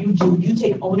of what you do. You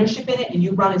take ownership in it and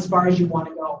you run as far as you want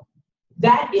to go.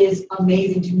 That is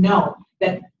amazing to know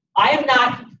that I am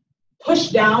not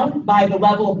pushed down by the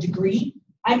level of degree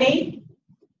I made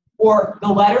or the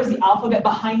letters, the alphabet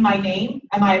behind my name.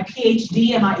 Am I a PhD?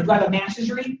 Do I have a master's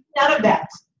degree? None of that.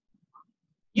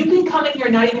 You can come in here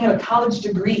and not even have a college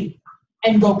degree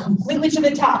and go completely to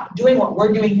the top doing what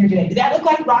we're doing here today. Did that look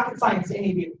like rocket science to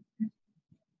any of you?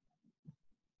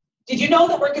 Did you know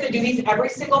that we're going to do these every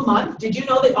single month? Did you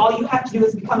know that all you have to do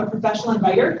is become a professional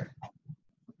inviter?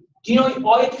 Do you know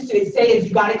all you have to say is,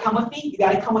 you got to come with me? You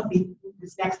got to come with me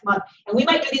this next month. And we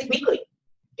might do these weekly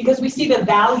because we see the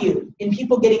value in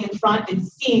people getting in front and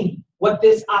seeing what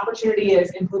this opportunity is,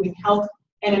 improving health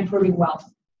and improving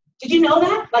wealth. Did you know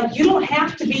that? Like, you don't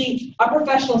have to be a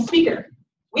professional speaker.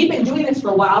 We've been doing this for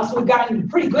a while, so we've gotten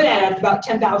pretty good at it about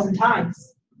 10,000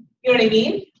 times. You know what I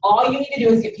mean? All you need to do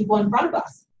is get people in front of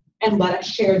us and let us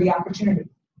share the opportunity.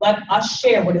 Let us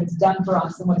share what it's done for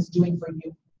us and what it's doing for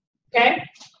you. Okay?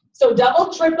 So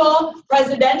double, triple,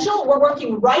 presidential, we're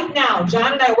working right now.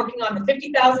 John and I are working on the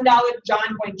 $50,000,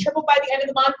 John going triple by the end of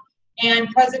the month, and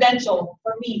presidential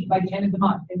for me by the end of the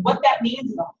month. And what that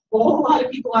means is a whole lot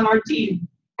of people on our team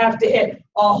have to hit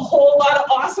a whole lot of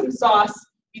awesome sauce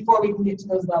before we can get to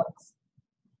those levels.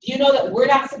 Do you know that we're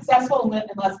not successful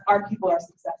unless our people are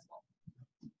successful?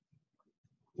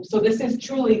 So this is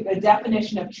truly the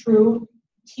definition of true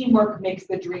teamwork makes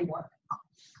the dream work.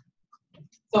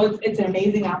 So it's an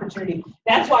amazing opportunity.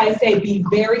 That's why I say be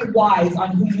very wise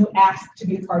on who you ask to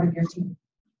be a part of your team.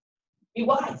 Be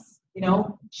wise,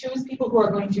 choose people who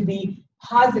are going to be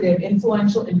positive,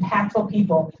 influential, impactful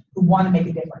people who want to make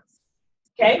a difference.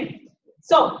 Okay?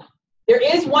 So there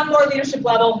is one more leadership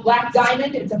level, Black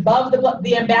Diamond. It's above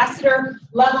the ambassador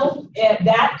level.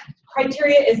 That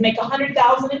criteria is make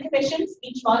 $100,000 in commissions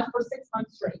each month for 6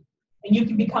 months straight, and you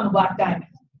can become a Black Diamond.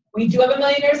 We do have a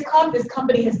Millionaires Club. This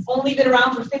company has only been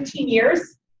around for 15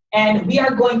 years, and we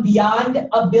are going beyond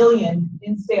 $1 billion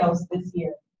in sales this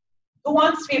year. Who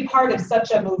wants to be a part of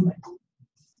such a movement?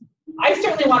 I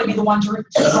certainly want to be the one to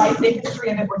write the history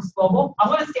of Networks Global. I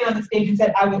want to stand on the stage and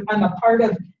say I'm a part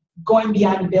of going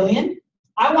beyond $1 billion.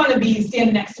 I want to be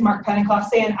standing next to Mark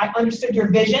Pentecost saying, I understood your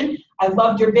vision. I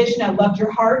loved your vision. I loved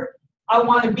your heart. I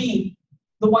want to be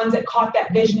the ones that caught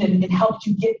that vision and helped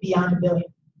you get beyond $1 billion.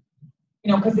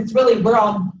 Because it's really, we're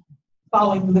all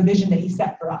following the vision that he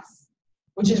set for us,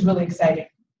 which is really exciting.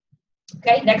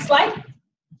 Okay, next slide.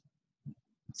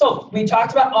 So we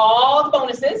talked about all the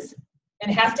bonuses,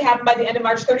 and it has to happen by the end of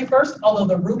March 31st, although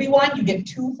the Ruby one, you get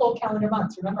 2 full calendar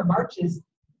months. Remember, March is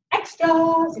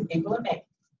extras in April and May.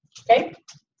 Okay,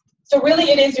 so really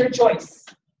it is your choice.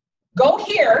 Go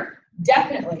here,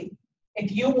 definitely,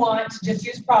 if you want to just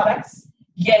use products,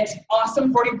 get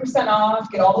awesome 40%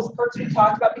 off, get all those perks we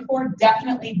talked about before,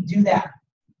 definitely do that.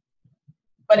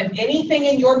 But if anything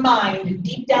in your mind,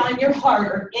 deep down in your heart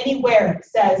or anywhere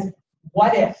says,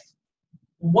 what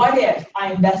if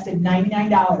I invested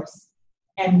 $99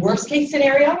 and worst case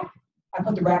scenario, I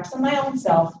put the wraps on my own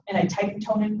self and I tighten,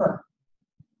 tone, and firm.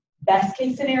 Best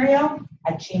case scenario,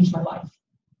 I changed my life.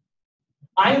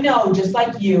 I know, just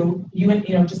like you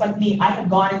and just like me, I have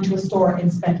gone into a store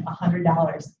and spent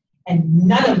 $100, and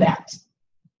none of that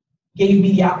gave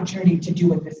me the opportunity to do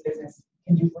what this business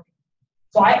can do for me.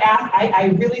 So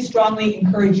I really strongly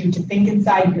encourage you to think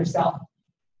inside of yourself.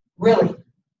 Really,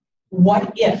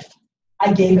 what if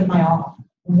I gave it my all?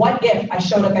 What if I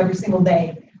showed up every single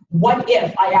day? What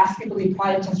if I asked people to be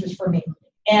product testers for me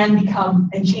and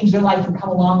change their life and come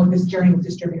along with this journey with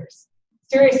distributors?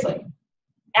 Seriously,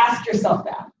 ask yourself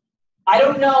that. I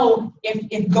don't know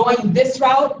if going this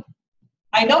route,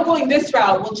 I know going this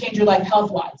route will change your life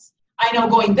health-wise. I know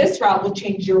going this route will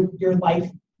change your life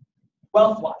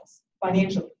wealth-wise,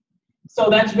 financially. So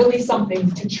that's really something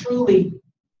to truly,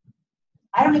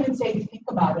 I don't even say think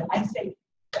about it. I say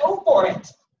go for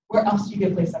it. Where else do you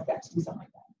get a place like that to do something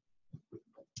like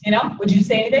that? You know, would you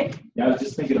say anything? Yeah, I was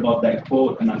just thinking about that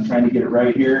quote, and I'm trying to get it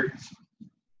right here.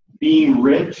 Being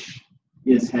rich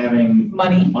is having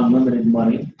Money. unlimited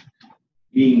money.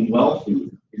 Being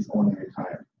wealthy is owning your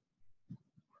time.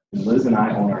 And Liz and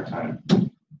I own our time.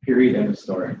 Period. End of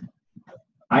story.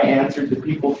 I answered to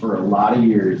people for a lot of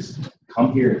years.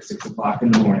 Come here at 6 o'clock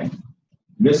in the morning.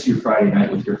 Miss your Friday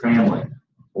night with your family.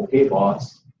 Okay,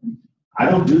 boss. I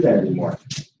don't do that anymore.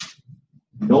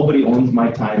 Nobody owns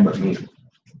my time but me.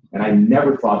 And I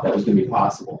never thought that was going to be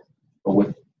possible. But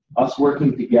with us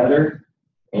working together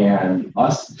and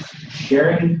us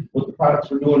sharing what the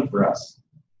products were doing for us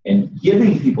and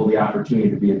giving people the opportunity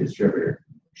to be a distributor,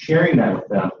 sharing that with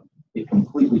them, it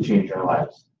completely changed our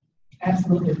lives.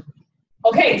 Absolutely.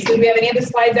 Okay, so do we have any other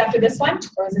slides after this one,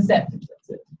 or is this it?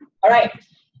 All right.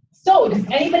 So does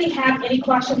anybody have any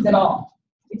questions at all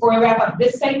before we wrap up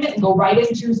this segment and go right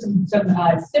into some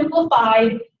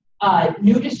simplified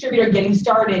new distributor getting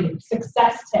started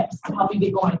success tips to help you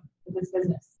get going with this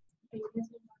business?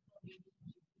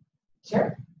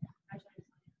 Sure.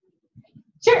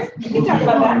 Sure, we can talk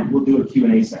about that. We'll do a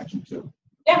Q&A section too.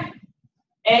 Yeah.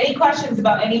 Any questions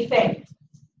about anything?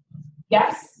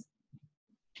 Yes?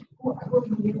 Who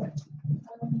can you with?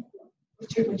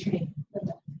 What's your name?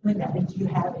 Linda, do you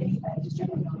have any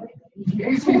distributor? Where did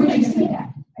you see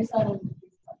that? I saw it.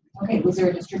 Okay, was there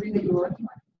a distributor that you were working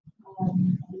with?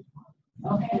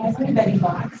 Okay, I put Betty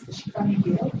Fox. Is she from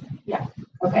you? Yeah.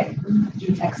 Okay. Did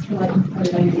you text her like, what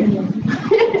did I do? Yeah.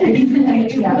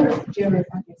 Do you ever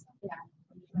contact something? Yeah.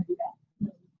 Want to do that?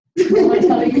 Will I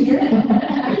tell you here?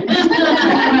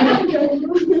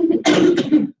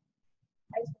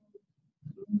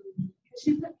 She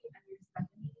put me under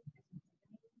Stephanie.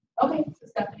 Okay, so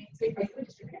Stephanie, so you're a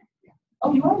distributor? Yeah.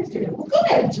 Oh, you are a distributor? Well,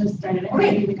 good. Just started it.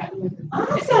 Okay. We got with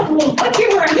awesome. Well, let's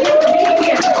give her a hand for being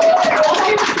here.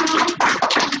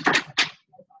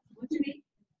 What's your name?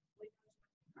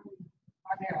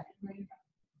 Barbara. Where are you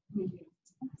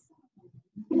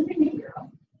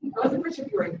from? I wasn't sure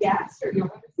if you were a guest or you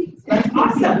were overseas. That's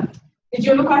awesome. Did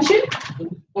you have a question?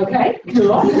 Okay,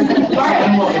 cool. All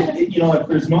right. If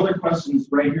there's no other questions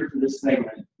right here for this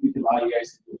segment, we can allow you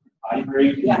guys to do a potty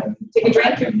break. Yeah. And Take a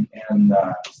drink. And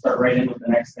start right in with the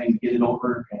next thing, get it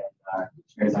over, and get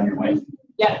you guys on your way.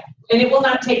 Yeah, and it will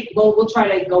not take, we'll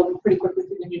try to go pretty quickly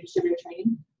through the new distributor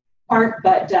training part,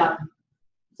 but so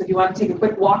if you want to take a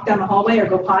quick walk down the hallway or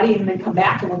go potty and then come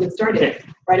back and we'll get started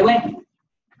right away.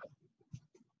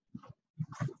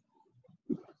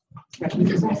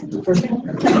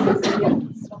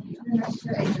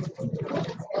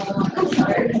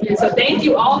 So thank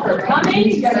you all for coming.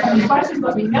 If you guys have any questions,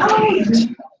 let me know. Do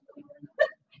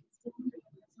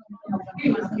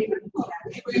you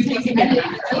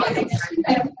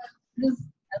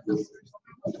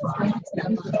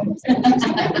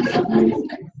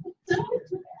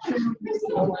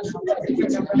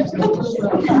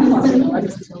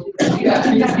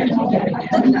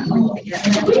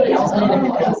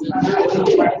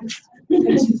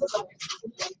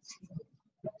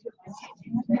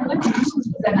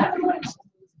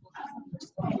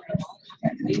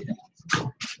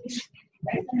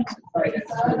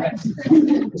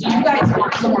guys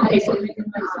want some more paper? You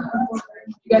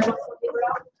guys want some paper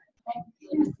out?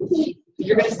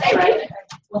 You're going to stay, right?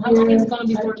 Well, how long is it going to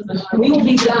be for the We will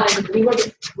be done.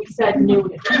 We said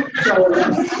noon. So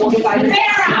we'll get back.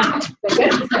 That's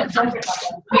it?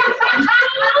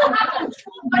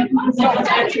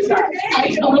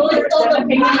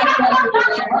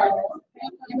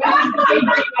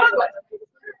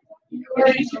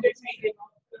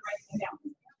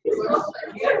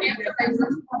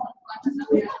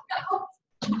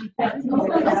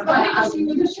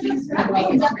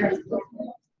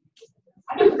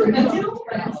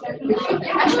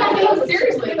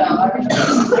 Seriously though.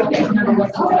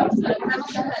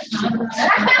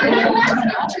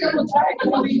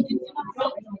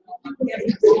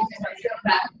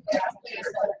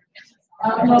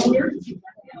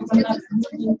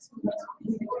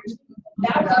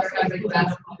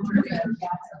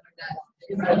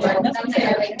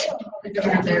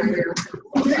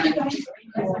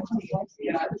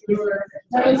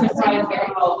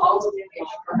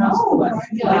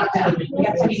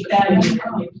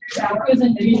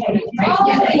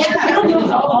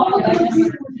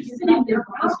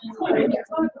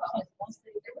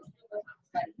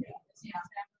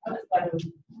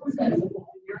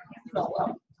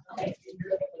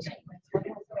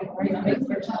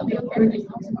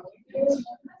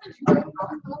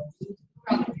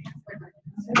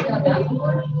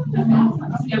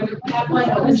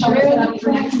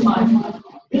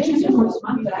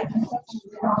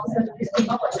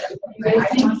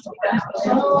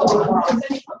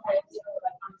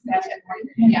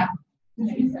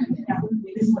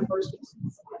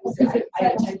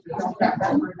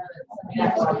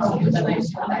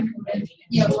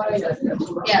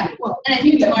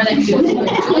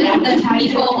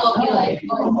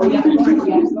 Oh, yeah.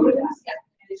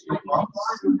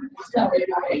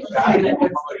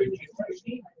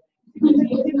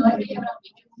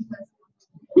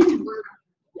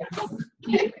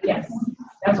 Yes.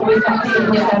 That's what we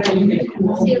have to do.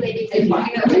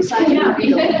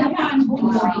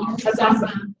 That's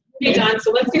awesome. Okay, John,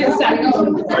 so let's get it set.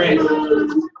 All right.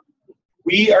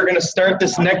 We are going to start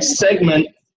this next segment.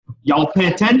 Y'all pay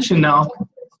attention now. All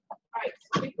right,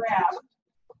 so we grab.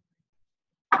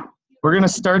 We're going to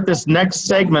start this next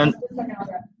segment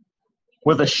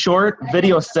with a short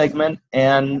video segment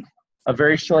and a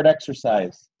very short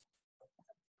exercise.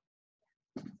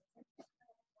 All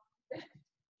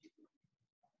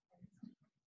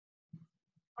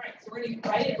right, so we're going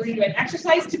to do an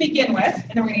exercise to begin with,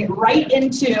 and then we're going to get right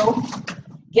into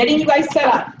getting you guys set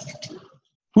up.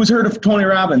 Who's heard of Tony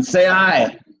Robbins? Say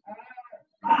aye.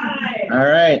 Aye. All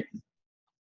right.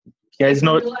 You guys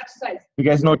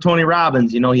know Tony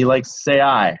Robbins. You know he likes to say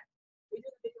aye.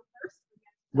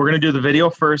 We're going to do the video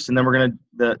first, and then we're going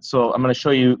to, so I'm going to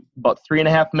show you about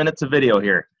 3.5 minutes of video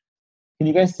here. Can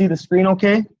you guys see the screen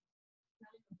okay?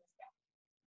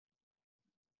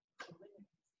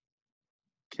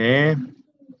 Okay.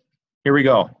 Here we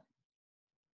go.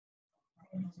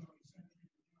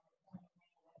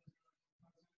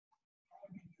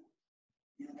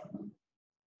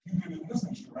 You did it in this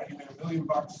industry, right? You made $1 million in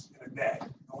a day.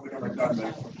 No one had ever done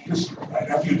that in history, right?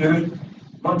 After you did it, a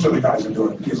bunch of other guys are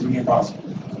doing it because it became possible.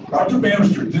 Roger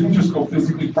Bannister didn't just go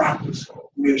physically practice.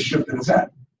 He made a shift in his head.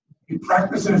 He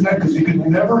practiced in his head because he could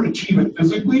never achieve it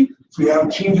physically, so he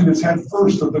had to change in his head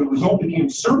first so that the result became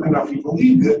certain enough he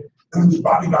believed it, and then his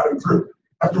body got him through.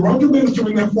 After Roger Bannister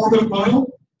ran that 4-minute mile,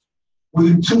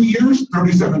 within 2 years,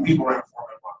 37 people ran a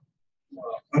 4-minute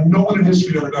mile. And no one in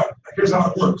history ever done it. Here's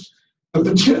how it works. The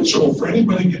potential for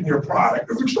anybody getting your product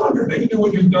is extraordinary. They can do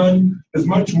what you've done as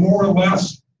much, more or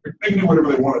less. They can do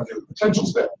whatever they want to do.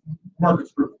 Potential's there.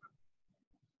 Market's proven.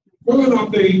 Whether or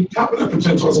not they tap into that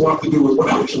potential has a lot to do with what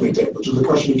action they take, which is the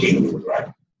question you came to me, right?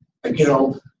 Like,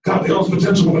 God, they all have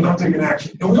potential, but they're not taking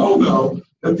action. And we all know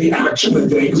that the action they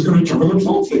take is going to determine the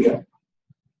results they get.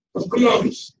 That's pretty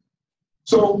obvious.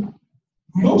 So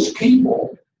most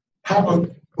people have a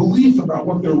belief about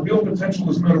what their real potential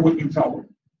is no matter what you tell them.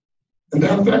 And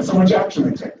that affects how much action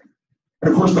they take.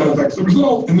 And of course, that affects the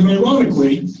result. And then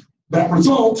ironically, that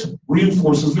result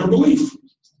reinforces their belief.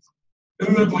 And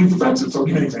then their belief affects it. So I'll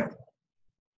give you an example.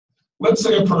 Let's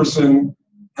say a person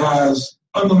has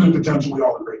unlimited potential, we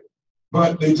all agree.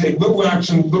 But they take little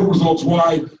action, little results.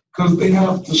 Why? Because they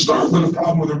have to start with a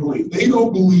problem with their belief. They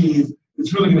don't believe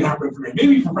it's really going to happen for me.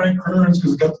 Maybe for Frank Kearns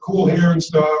because he's got the cool hair and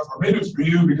stuff, or maybe it's for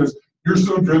you because you're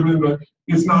so driven, but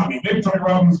it's not me. Maybe Tony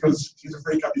Robbins because he's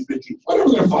afraid to have these big teeth.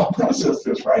 Whatever their thought process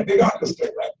is, right? They got this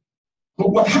thing, right?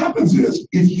 But what happens is,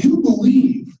 if you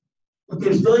believe that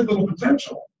there's very little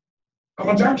potential, how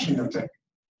much action are you going to take?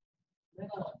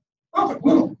 Nothing,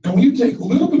 little. And when you take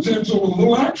little potential with a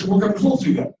little action, what kind of results do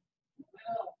you get?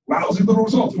 Lousy little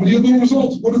results. And when you have little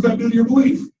results, what does that do to your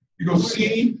belief? You go,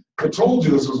 see, I told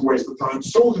you this was a waste of time,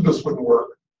 told you this wouldn't work.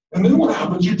 And then what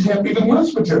happens? You tap even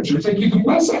less potential, you take even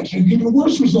less action, even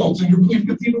worse results, and your belief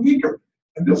gets even weaker.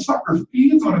 And this sucker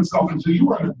feeds on itself until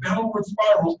you are in a downward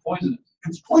spiral. It's poisonous.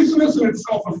 It's poisonous and it's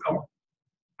self-fulfilling.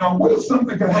 Now, what if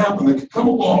something could happen that could come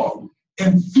along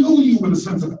and fill you with a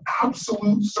sense of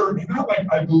absolute certainty? Not like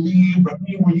I believe, but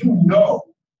where you know.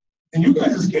 In you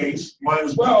guys' case, mine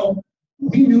as well,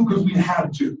 we knew because we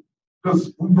had to.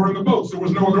 Because we burned the boats. There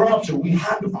was no other option. We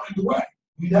had to find a way.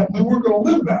 We weren't going to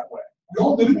live that way. We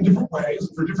all did it in different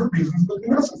ways for different reasons, but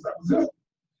in essence, that was it.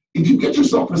 If you get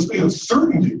yourself in a state of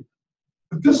certainty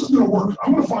that this is going to work,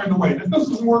 I'm going to find a way. And if this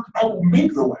doesn't work, I will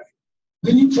make the way.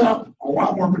 Then you tap a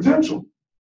lot more potential.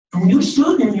 And when you're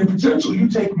certain in your potential, you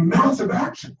take massive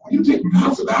action. When you take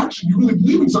massive action, you really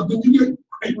believe in something, you get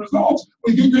great results.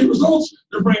 When you get great results,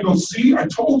 your brain goes, see, I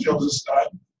told you I was a stud.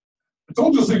 I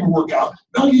told you this thing would work out.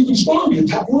 Now you even stronger. You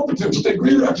tap more potential, take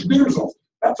greater action, greater results.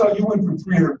 That's how you went from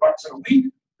 $300 in a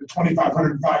week to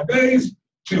 $2,500 in 5 days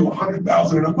to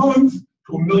 $100,000 in a month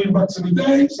to $1 million in a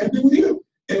day. Same thing with you.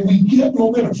 And we get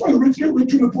momentum. That's why the rich get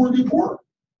richer and the poor get poorer.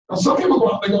 Now some people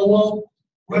go out and they go, well,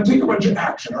 I'm going to take a bunch of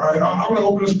action. All right, I'm going to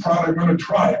open this product. I'm going to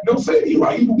try it. They'll say to you,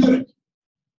 I even did it.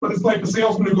 But it's like the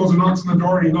salesman who goes and knocks on the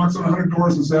door and he knocks on 100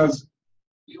 doors and says,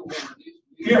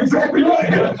 yeah, exactly right.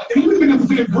 And even if he doesn't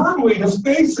say it verbally, his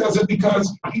face says it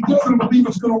because he doesn't believe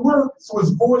it's going to work. So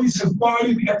his voice, his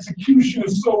body, the execution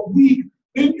is so weak.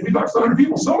 If he knocks on 100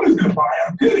 people, somebody's going to buy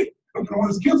out of pity. He's going to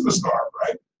want his kids to starve,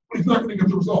 right? But he's not going to get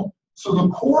the result. So the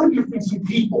core difference in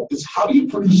people is how do you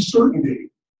produce certainty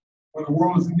when the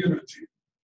world isn't giving it to you?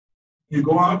 You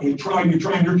go out and you try in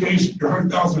your case, you're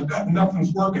 100,000 in debt and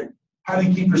nothing's working. How do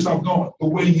you keep yourself going? The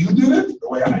way you did it, the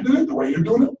way I did it, the way you're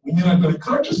doing it, we may not do it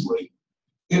consciously,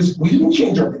 is we didn't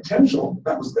change our potential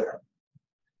that was there.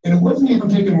 And it wasn't even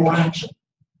taking more action.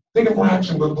 Taking more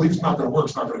action, but belief's not going to work,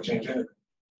 it's not going to change anything.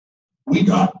 We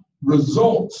got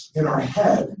results in our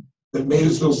head that made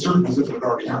us feel certain as if it had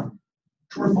already happened.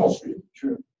 True or false for you?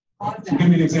 True. So give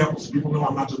me an example so people know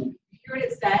I'm not just. Hear what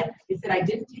it said? It said, I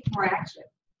didn't take more action.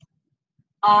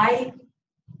 What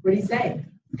did he say?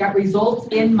 Got results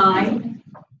in my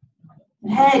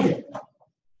head.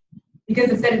 Because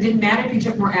it said it didn't matter if you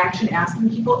took more action asking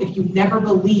people if you never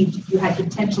believed you had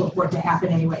potential for it to happen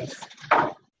anyways.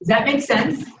 Does that make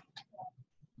sense?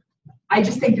 I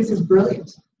just think this is brilliant.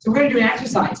 So we're going to do an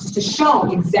exercise just to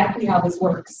show exactly how this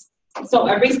works. So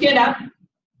everybody stand up.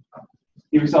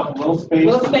 Give yourself a little space.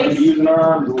 Little space. You're using our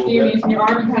arms a little You're bit. using your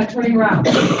arm and kind of turning around.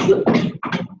 Because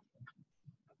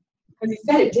he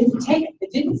said it didn't take it.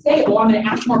 It didn't say, oh, I'm going to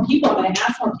ask more people. I'm going to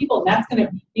ask more people. And that's going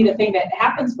to be the thing that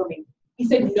happens for me. He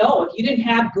said, no, if you didn't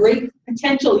have great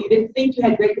potential, you didn't think you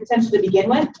had great potential to begin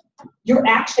with, your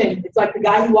action, it's like the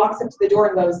guy who walks up to the door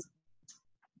and goes,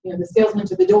 the salesman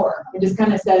to the door, and just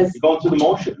kind of says, You're going through the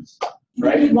motions, you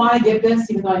think you'd want to give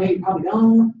this, even though I know you probably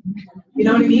don't. You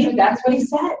know what I mean? That's what he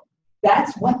said.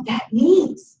 That's what that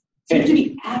means. So you have to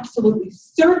be absolutely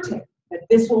certain that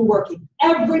this will work in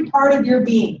every part of your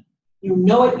being. You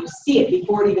know it, you see it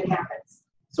before it even happens.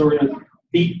 So we're going to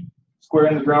feet square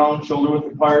in the ground, shoulder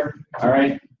width apart, all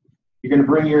right? You're going to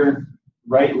bring your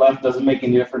right, left, doesn't make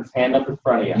any difference, hand up in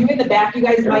front of you. You in the back, you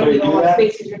guys might Everybody be do on that?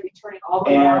 space because you're going to be turning all the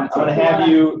way And around. I'm going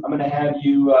to have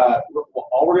you,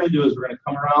 all we're going to do is we're going to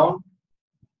come around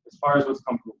as far as what's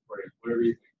comfortable for you, whatever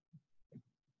you think.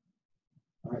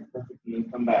 All right, perfect, and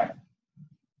then come back.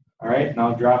 All right,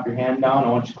 now drop your hand down. I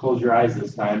want you to close your eyes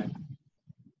this time.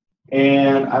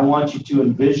 And I want you to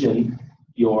envision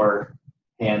your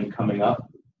hand coming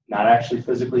up, not actually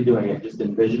physically doing it, just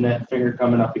envision that finger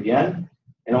coming up again.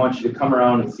 And I want you to come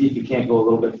around and see if you can't go a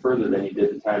little bit further than you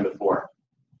did the time before.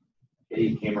 Okay,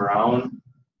 you came around.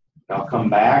 Now come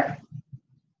back.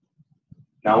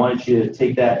 Now I want you to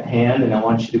take that hand and I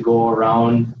want you to go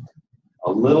around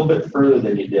a little bit further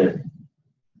than you did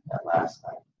that last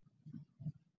time.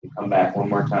 You come back one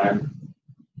more time.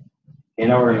 Okay,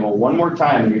 now we're going to go one more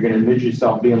time and you're going to envision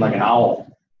yourself being like an owl,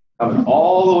 coming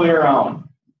all the way around,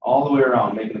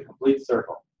 making a complete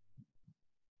circle.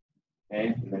 Okay,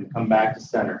 and then come back to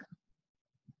center.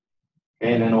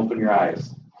 Okay, and then open your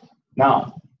eyes.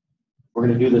 Now, we're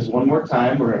going to do this one more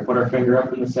time. We're going to put our finger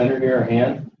up in the center here, our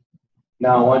hand.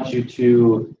 Now I want you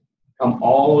to come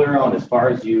all the way around as far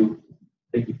as you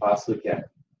think you possibly can.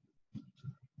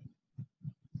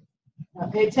 Now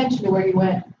pay attention to where you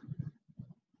went.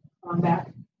 On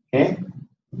back. Okay?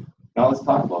 Now let's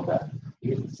talk about that.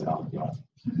 You can sit down if you want.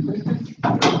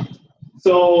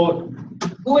 So,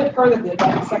 Who went further than that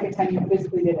the second time you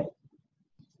physically did it?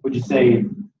 would you say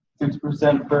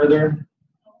 6% further?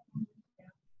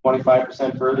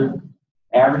 25% further?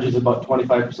 Average is about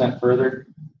 25% further.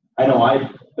 I know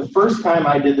the first time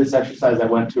I did this exercise, I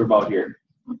went to about here.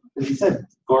 Because he said,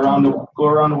 go around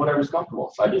to whatever's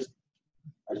comfortable. So I just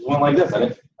went like this. I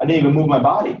didn't even move my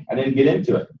body. I didn't get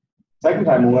into it. Second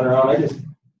time I went around, I just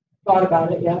Thought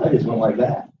about it, yeah. I just went like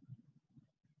that.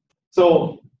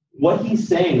 So what he's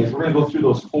saying is we're going to go through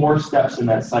those 4 steps in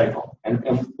that cycle. And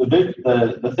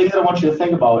the thing that I want you to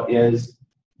think about is,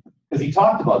 because he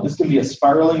talked about, this can be a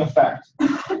spiraling effect.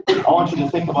 I want you to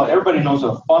think about, everybody knows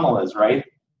what a funnel is, right?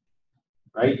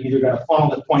 Right? You either got a funnel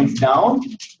that points down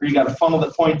or you got a funnel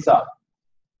that points up.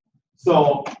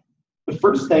 So the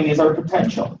first thing is our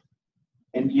potential.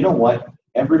 And you know what?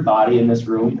 Everybody in this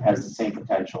room has the same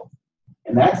potential.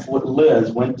 And that's what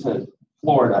Liz went to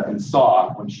Florida and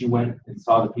saw when she went and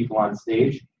saw the people on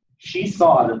stage. She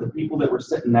saw that the people that were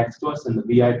sitting next to us in the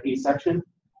VIP section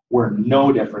were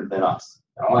no different than us.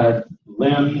 They all had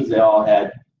limbs, they all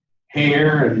had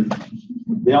hair, and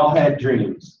they all had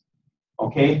dreams.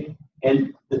 Okay?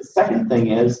 And the second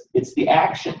thing is, it's the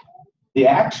action. The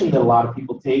action that a lot of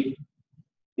people take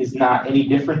is not any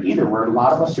different either, where a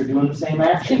lot of us are doing the same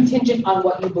action. Contingent on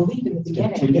what you believe in the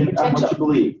beginning. Contingent on what you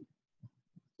believe.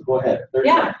 Go ahead.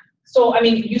 Yeah. So, I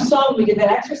mean, you saw when we did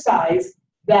that exercise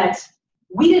that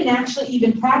we didn't actually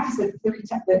even practice it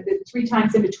the 3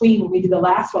 times in between when we did the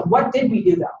last one. What did we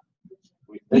do,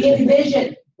 though? We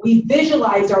envisioned. We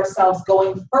visualized ourselves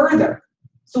going further.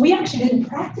 So we actually didn't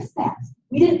practice that.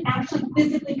 We didn't actually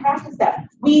physically practice that.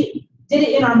 We did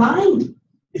it in our mind.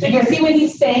 So you see what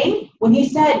he's saying? When he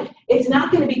said, it's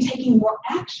not going to be taking more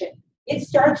action. It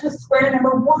starts with square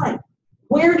number 1.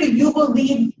 Where do you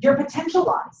believe your potential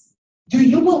lies? Do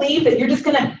you believe that you're just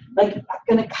gonna, like, I'm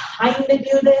gonna kind of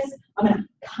do this? I'm gonna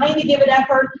kind of give it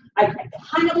effort. I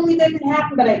kind of believe that can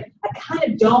happen, but I kind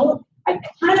of don't. I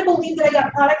kind of believe that I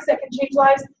got products that can change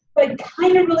lives, but I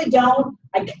kind of really don't.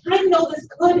 I kind of know this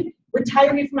could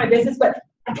retire me from my business, but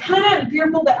I kind of am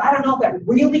fearful that I don't know if that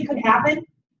really could happen.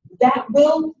 That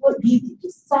will be the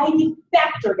deciding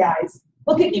factor, guys.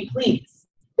 Look at me, please.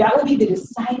 That will be the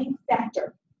deciding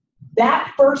factor.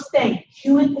 That first thing,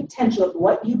 human potential of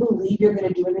what you believe you're going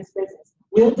to do in this business,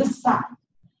 will decide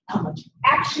how much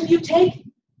action you take,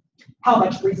 how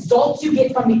much results you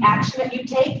get from the action that you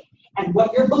take, and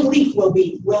what your belief will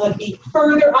be. Will it be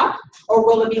further up or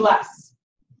will it be less?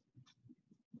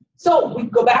 So we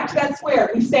go back to that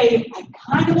square. We say, I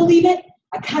kind of believe it.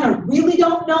 I kind of really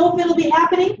don't know if it'll be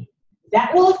happening.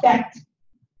 That will affect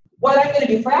what I'm going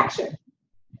to do for action.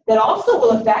 That also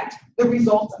will affect the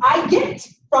results I get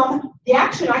from the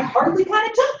action I hardly kind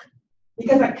of took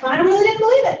because I kind of really didn't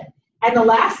believe it. And the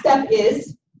last step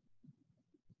is,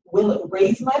 will it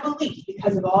raise my belief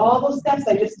because of all those steps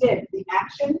I just did? The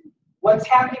action, what's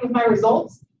happening with my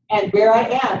results, and where I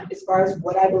am as far as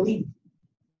what I believe.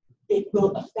 It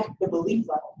will affect the belief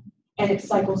level. And it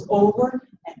cycles over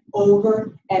and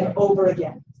over and over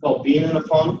again. It's called being in the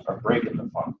fun or breaking the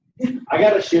fun. I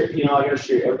gotta share,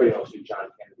 everybody knows who John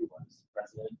Kennedy was,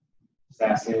 president,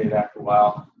 assassinated after a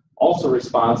while, also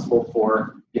responsible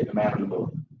for getting the man on the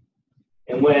moon.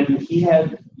 And when he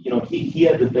had, he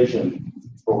had the vision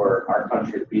for our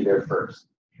country to be there first.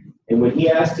 And when he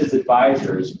asked his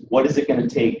advisors, what is it going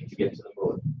to take to get to the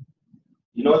moon?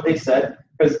 You know what they said?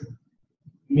 Because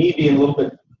me being a little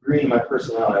bit green in my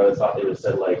personality, I always thought they would have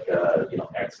said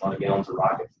X amount of gallons of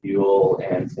rocket fuel,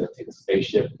 and it's going to take a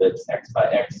spaceship that's X by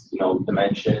X,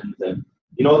 dimensions. And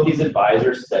you know what these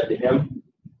advisors said to him?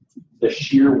 The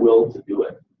sheer will to do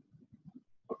it.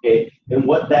 Okay? And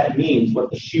what that means, what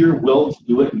the sheer will to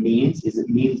do it means, is it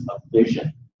means a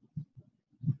vision.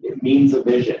 It means a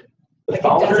vision. It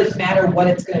doesn't matter what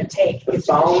it's going to take. The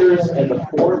founders and the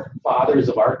forefathers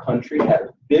of our country had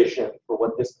a vision for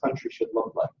what this country should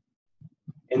look like.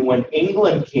 And when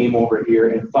England came over here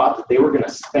and thought that they were going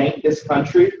to spank this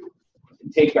country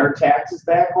and take our taxes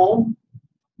back home,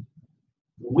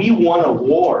 we won a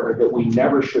war that we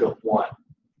never should have won.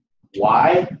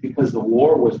 Why? Because the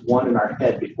war was won in our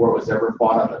head before it was ever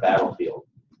fought on the battlefield.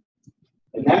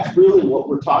 And that's really what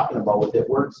we're talking about with It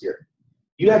Works here.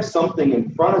 You have something in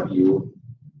front of you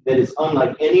that is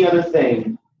unlike any other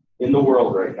thing in the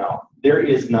world right now. There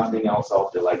is nothing else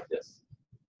out there like this.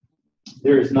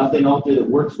 There is nothing out there that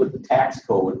works with the tax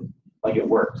code like it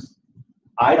works.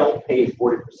 I don't pay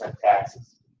 40%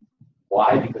 taxes.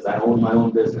 Why? Because I own my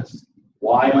own business.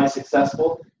 Why am I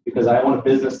successful? Because I own a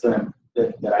business that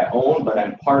I own, but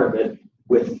I'm part of it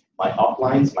with my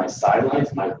uplines, my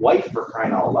sidelines, my wife, for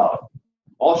crying out loud.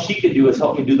 All she could do is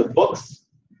help me do the books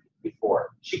before.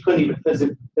 She couldn't even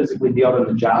physically be out on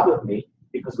the job with me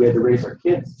because we had to raise our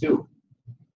kids too.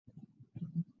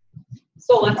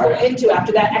 So let's go into,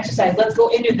 after that exercise, let's go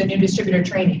into the new distributor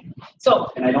training.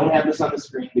 So, and I don't have this on the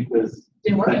screen because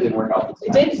that didn't work out this time.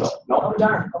 It didn't? So, no. Oh,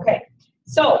 darn. Okay.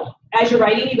 So, as you're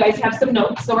writing, you guys have some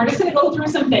notes. So we're just going to go through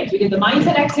some things. We did the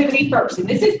mindset activity first, and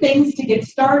this is things to get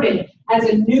started as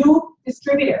a new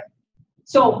distributor.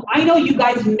 So I know you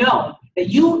guys know that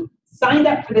you signed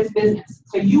up for this business.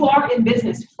 So you are in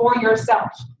business for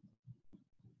yourself.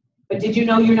 But did you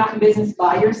know you're not in business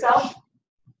by yourself?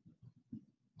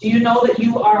 Do you know that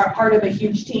you are a part of a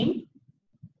huge team?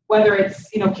 Whether it's,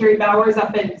 Carrie Bowers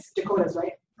up in Dakota's,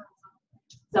 right?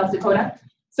 South Dakota.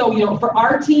 So, for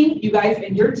our team, you guys,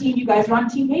 and your team, you guys are on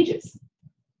team pages.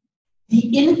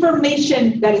 The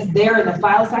information that is there in the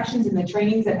file sections and the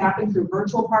trainings that happen through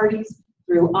virtual parties,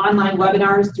 through online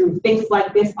webinars, through things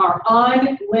like this are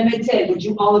unlimited. Would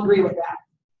you all agree with that?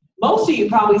 Most of you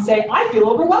probably say, I feel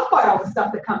overwhelmed by all the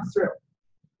stuff that comes through.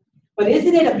 But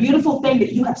isn't it a beautiful thing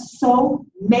that you have so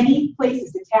many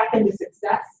places to tap into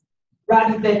success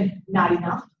rather than not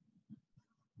enough?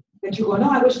 That you go, no,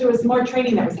 I wish there was more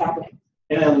training that was happening.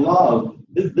 And I love,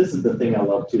 this is the thing I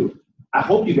love too. I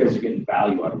hope you guys are getting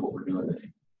value out of what we're doing today.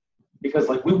 Because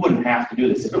we wouldn't have to do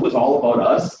this. If it was all about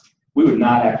us, we would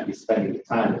not have to be spending the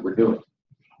time that we're doing.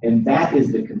 And that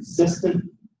is the consistent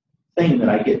thing that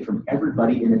I get from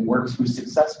everybody in It Works who's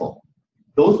successful.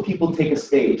 Those people take a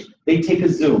stage, they take a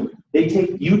Zoom, they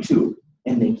take YouTube,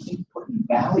 and they keep putting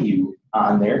value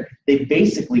on there. They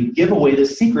basically give away the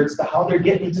secrets to how they're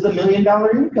getting to the $1 million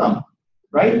income,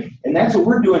 right? And that's what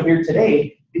we're doing here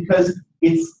today because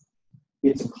it's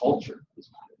a culture, is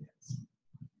what it is.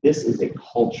 This is a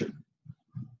culture.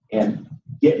 And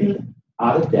getting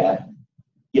out of debt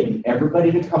getting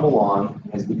everybody to come along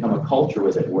has become a culture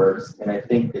as it works. And I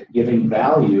think that giving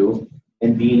value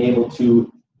and being able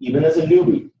to, even as a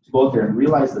newbie, to go out there and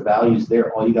realize the value's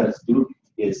there, all you got to do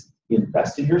is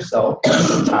invest in yourself,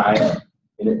 time,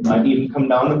 and it might even come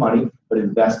down to money, but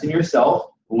invest in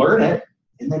yourself, learn it,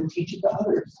 and then teach it to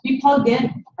others. Be plugged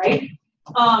in, right?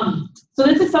 So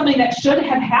this is something that should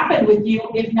have happened with you.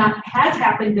 If not has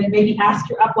happened, then maybe ask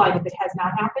your upline if it has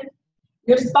not happened.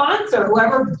 Your sponsor,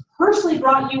 whoever personally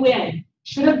brought you in,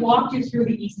 should have walked you through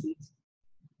the e-suite.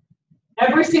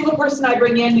 Every single person I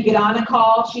bring in to get on a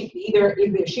call, either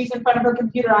she's in front of her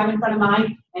computer, I'm in front of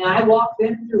mine, and I walk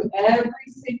them through every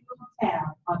single tab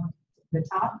on the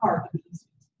top part of the e-suite.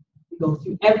 We go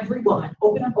through every one,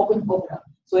 open up,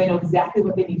 so they know exactly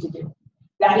what they need to do.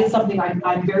 That is something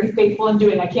I'm very faithful in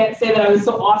doing. I can't say that I was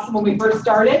so awesome when we first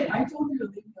started. I told you to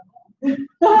leave me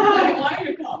alone. I wanted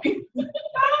you to call me.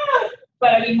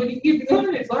 But I mean, when you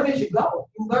learn as you go.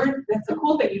 You learn, that's the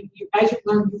cool thing. You as you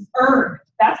learn, you earn.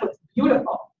 That's what's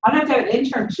beautiful. I don't have to have an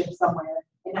internship somewhere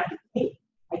and not get paid.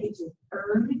 I get to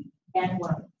earn and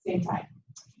learn at the same time.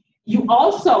 You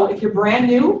also, if you're brand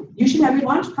new, you should have your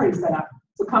launch party set up.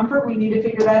 So Comfort, we need to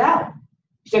figure that out.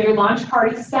 You should have your launch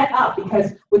party set up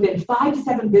because within 5 to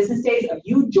 7 business days of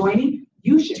you joining,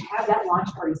 you should have that launch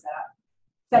party set up.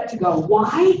 Set to go.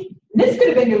 Why? This could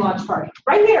have been your launch party.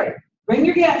 Right here. Bring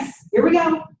your guests. Here we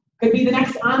go. Could be the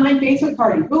next online Facebook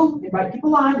party. Boom. Invite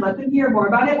people on. Let them hear more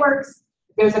about It-Works.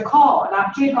 If there's a call, an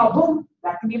opportunity call, boom.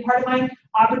 That can be a part of my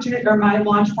opportunity or my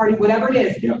launch party, whatever it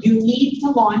is. Yep. You need to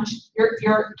launch your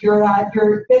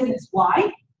business.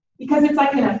 Why? Because it's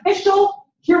like an official,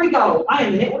 here we go. I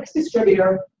am an It-Works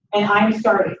distributor and I'm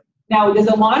starting. Now, does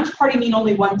a launch party mean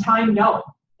only one time? No.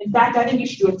 In fact, I think you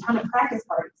should do a ton of practice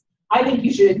parties. I think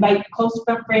you should invite close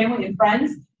family and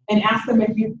friends and ask them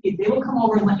if they will come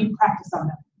over and let you practice on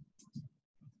them.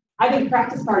 I think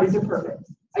practice parties are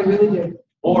perfect. I really do.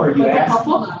 Or you ask.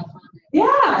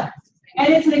 Yeah. And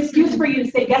it's an excuse for you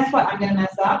to say, guess what? I'm going to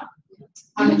mess up.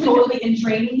 I'm totally in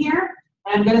training here.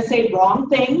 And I'm going to say wrong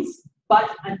things,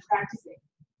 but I'm practicing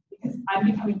because I'm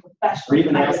becoming professional. Or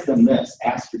even ask them this.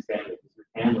 Ask your family because your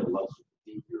family loves to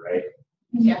critique you, right?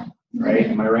 Yeah. Right?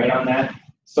 Am I right on that?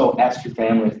 So ask your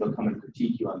family if they'll come and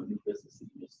critique you on the new business that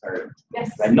you just started.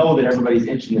 Yes. I know that everybody's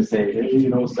itching to say, hey,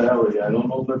 Sally, I don't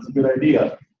know if that's a good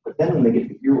idea. But then when they get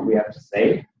to hear what we have to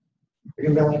say,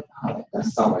 they're going to be like, oh, that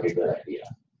does sound like a good idea.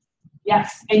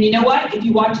 Yes. And you know what? If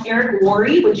you watch Eric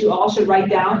Worre, which you all should write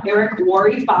down, Eric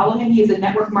Worre, follow him. He's a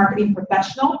network marketing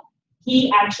professional.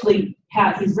 He actually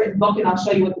he's written a book, and I'll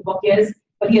show you what the book is.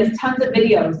 But he has tons of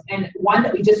videos. And one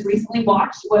that we just recently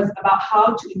watched was about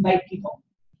how to invite people.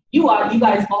 You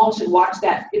guys all should watch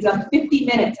that. It's 50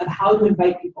 minutes of how to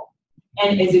invite people.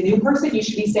 And as a new person, you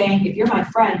should be saying, if you're my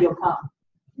friend, you'll come.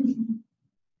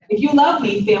 If you love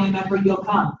me, family member, you'll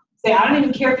come. Say, I don't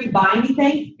even care if you buy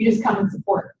anything, you just come and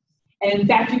support. And in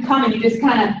fact, you come and you just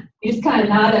kind of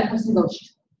nod at that person and go,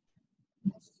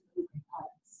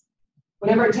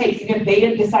 whatever it takes. Even if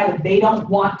they decide that they don't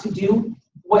want to do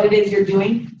what it is you're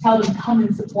doing, tell them, come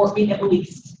and support me at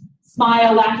least.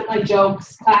 Smile, laugh at my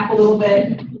jokes, clap a little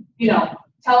bit,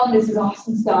 tell them this is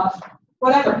awesome stuff,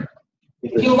 whatever.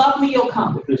 If you love me, you'll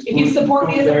come. If you support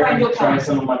me as a friend, you'll come. Try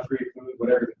some of my free food,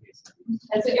 whatever the case is.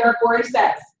 That's what Eric Worre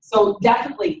says. So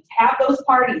definitely have those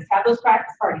parties, have those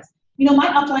practice parties. My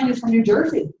upline is from New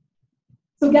Jersey.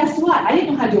 So guess what? I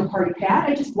didn't know how to do a party pad.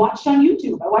 I just watched on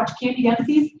YouTube. I watched Candy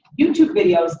Dempsey's YouTube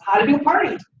videos, how to do a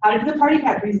party, how to do the party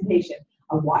pad presentation.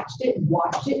 I watched it and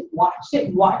watched it and watched it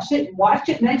and watched it and watched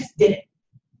it, and I just did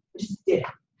it.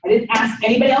 I didn't ask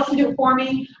anybody else to do it for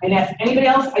me. I didn't ask anybody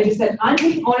else. I just said, I'm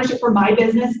taking ownership for my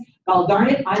business. Oh, darn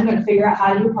it, I'm going to figure out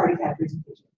how to do a party pad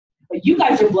presentation. But you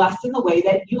guys are blessed in the way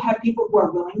that you have people who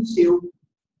are willing to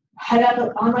head up an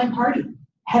online party,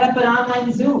 head up an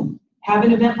online Zoom, have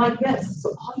an event like this.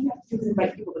 So all you have to do is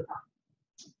invite people to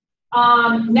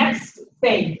come. Next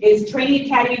thing is Training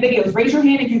Academy videos. Raise your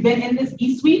hand if you've been in this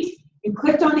e-suite. You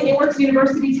clicked on the It-Works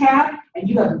University tab, and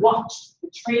you have watched the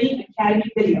Training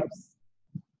Academy videos.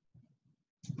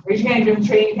 Raise your hand if you've done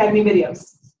Training Academy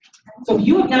videos. So if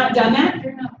you have not done that,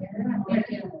 They're not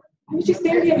there. I was just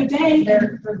there the other day.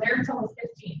 They're there until the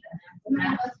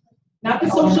 15th. Not the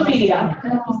social media.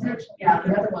 Yeah,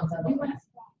 the other ones on the list.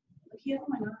 Am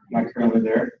I currently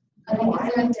there? I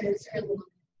think it's going to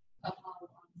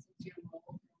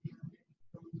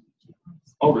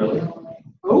Oh, really?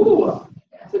 Oh,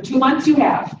 so 2 months you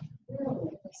have.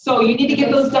 So you need to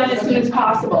get those done as soon as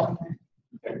possible.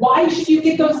 Why should you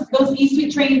get those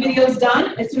e-suite training videos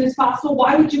done as soon as possible?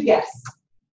 Why would you guess?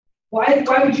 Why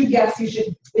would you guess you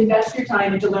should invest your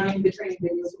time into learning the training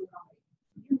videos?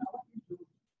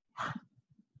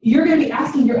 you're going to be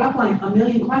asking your upline a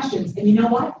million questions. And you know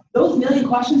what? Those million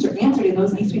questions are answered in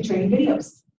those eSuite training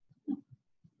videos.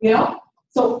 You know?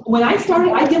 So when I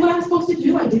started, I did what I was supposed to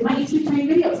do. I did my eSuite training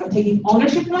videos. I'm taking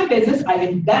ownership of my business. I've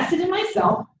invested in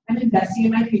myself. I'm investing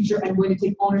in my future. I'm going to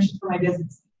take ownership for my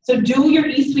business. So do your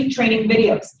eSuite training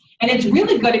videos. And it's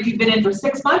really good if you've been in for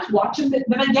 6 months, watch them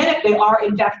again if they are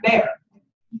in fact there.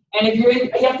 And if you're in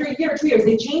after a year or 2 years,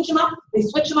 they change them up, they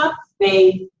switch them up,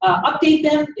 they update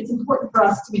them. It's important for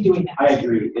us to be doing that. I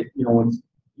agree. When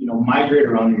migrate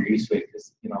around your eSuite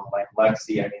is, like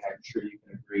Lexi, I mean, I'm sure you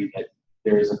can agree that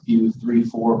there's a few, 3,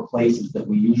 4 places that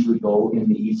we usually go in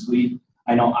the eSuite.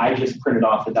 I know I just printed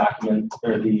off the document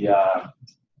or the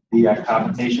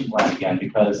compensation plan again,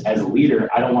 because as a leader,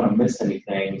 I don't want to miss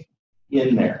anything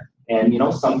in there. And,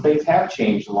 some things have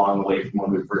changed along the way from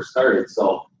when we first started.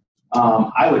 So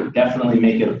I would definitely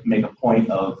make a point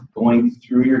of going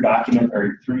through your document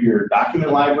or through your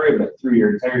document library, but through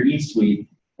your entire eSuite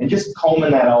and just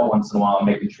combing that out once in a while and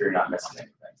making sure you're not missing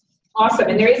anything. Awesome.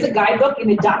 And there is a guidebook in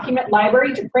the document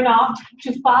library to print off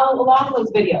to follow along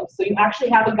those videos. So you actually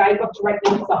have a guidebook to write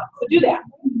notes on. So do that.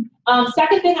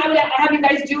 Second thing I would have you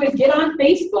guys do is get on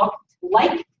Facebook,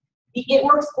 like the It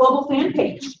Works Global fan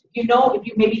page. If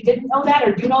you maybe didn't know that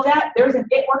or do know that, there's an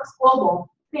It Works Global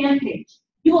fan page.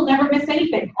 You will never miss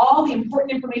anything. All the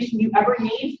important information you ever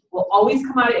need will always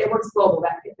come out of It Works Global,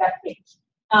 that page.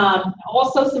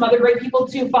 Also, some other great people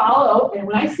to follow. And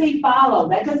when I say follow,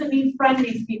 that doesn't mean friend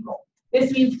these people.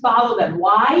 This means follow them.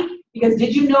 Why? Because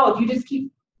did you know if you just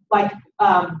keep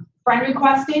friend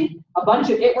requesting a bunch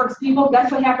of It Works people,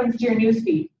 guess what happens to your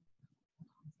newsfeed?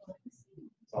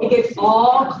 It gets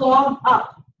all clogged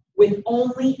up with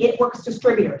only It Works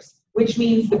distributors, which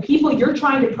means the people you're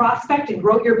trying to prospect and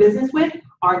grow your business with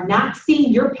are not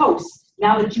seeing your posts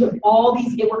now that you have all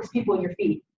these It Works people in your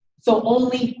feed. So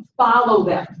only follow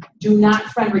them. Do not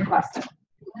friend request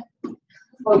them.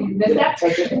 Oh, you missed that?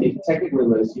 Technically,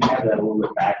 Liz, you have that a little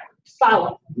bit backwards.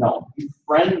 Follow. No, you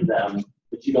friend them,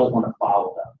 but you don't want to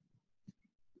follow them.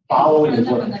 Following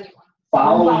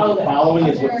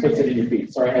is what puts it in your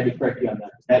feed. Sorry, I had to correct you on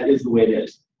that. That is the way it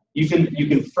is. You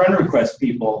can friend request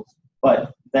people,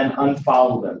 but then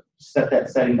unfollow them. Set that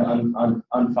setting to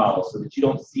unfollow so that you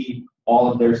don't see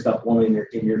all of their stuff only in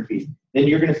your feed. Then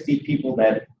you're going to see people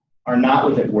that are not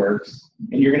with It Works,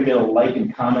 and you're going to be able to like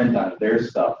and comment on their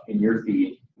stuff in your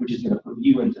feed, which is going to put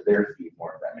you into their feed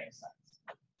more, if that makes sense.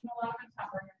 A lot of the time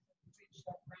we're going to reach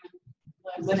the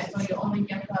friend list, so you only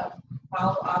get the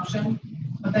follow option,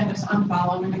 but then just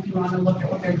unfollow them, and if you want to look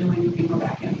at what they're doing, you can go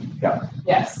back in. Yeah.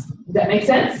 Yes. Does that make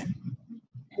sense?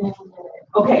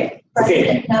 Okay.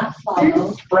 Okay. Not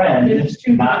follow. Friend,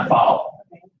 not follow.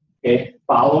 Okay.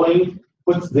 Following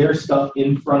puts their stuff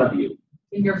in front of you.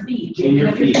 In your feed. In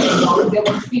your feed. It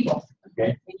Works people.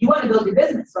 Okay. And you want to build your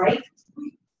business, right?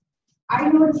 I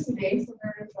noticed today, so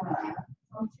there's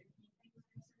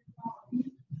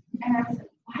and I was like,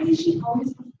 why is she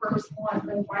always the first one?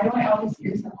 Like, why do I always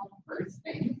hear someone the first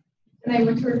name? And I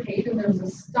went to her page and there was a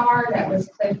star that was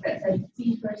clicked that said,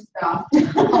 see her stuff.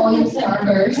 All you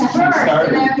starters.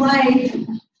 And I'm like,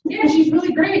 yeah, she's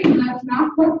really great. And that's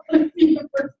not what I see the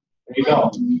first. There you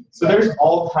go. So there's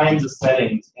all kinds of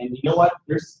settings, and you know what?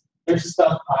 There's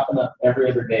stuff popping up every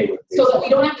other day with So Facebook. that we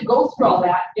don't have to go through all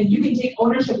that, and you can take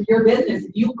ownership of your business.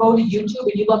 If you go to YouTube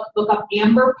and you look up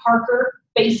Amber Parker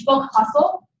Facebook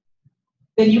Hustle,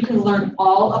 then you can learn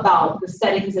all about the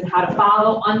settings and how to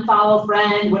follow, unfollow,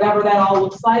 friend, whatever that all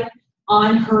looks like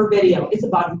on her video. It's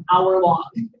about an hour long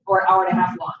or an hour and a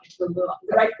half long. Is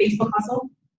that right? Facebook Hustle?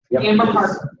 Yep, Amber it is.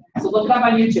 Parker. So look it up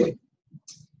on YouTube.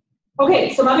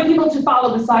 Okay, some other people to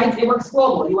follow besides It Works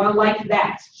Global. You want to like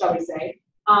that, shall we say.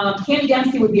 Cam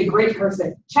Dempsey would be a great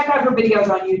person. Check out her videos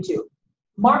on YouTube.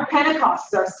 Mark Pentecost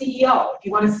is our CEO. If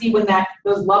you want to see when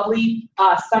those lovely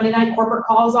Sunday night corporate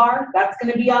calls are, that's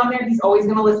going to be on there. He's always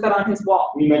going to list that on his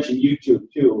wall. We mentioned YouTube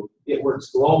too. It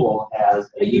Works Global has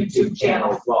a YouTube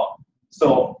channel as well.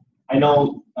 So I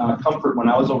know Comfort, when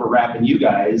I was over wrapping you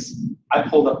guys, I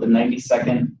pulled up the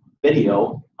 90-second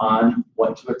video on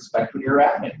what to expect when you're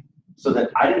wrapping, so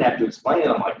that I didn't have to explain it.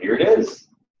 I'm like, here it is.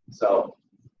 So.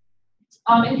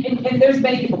 And there's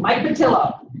many people. Mike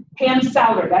Patillo, Pam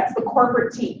Souder, that's the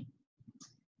corporate team.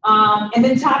 And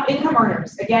then top income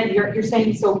earners. Again, you're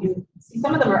saying, so you see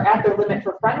some of them are at their limit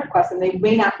for friend requests, and they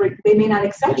may not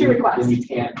accept your request. Then you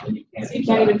can't. So you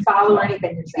can't even follow or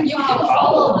anything. You're saying. You can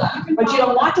follow them. But you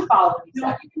don't want to follow them.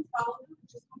 No, you can follow them,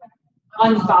 just go back.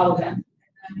 Unfollow them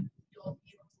And then you'll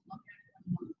be able to look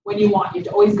at them. when you want. You have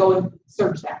to always go and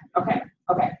search that. Okay.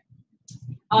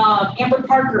 Amber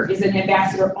Parker is an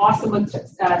ambassador, awesome with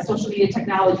social media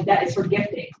technology. That is for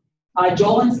gifting.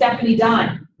 Joel and Stephanie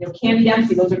Dunn, You know, Candy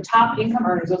Dempsey, those are top income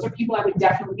earners. Those are people I would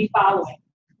definitely be following.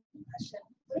 Question.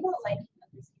 What about like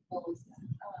other people's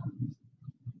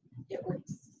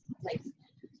networks? Like,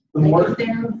 The like more, if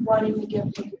they're wanting to give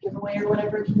like a giveaway or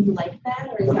whatever, can you like that,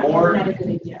 or is The that more- not a good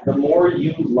idea? the more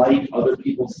you like other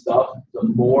people's stuff, the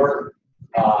more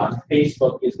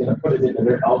Facebook is going to put it into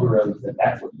their algorithms that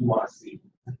that's what you want to see.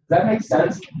 Does that make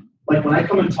sense? Like when I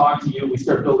come and talk to you, we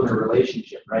start building a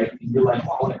relationship, right? And you're like,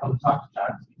 well, I want to come and talk to John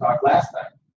because we talked last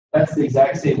time. That's the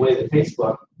exact same way that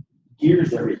Facebook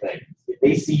gears everything. If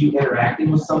they see you interacting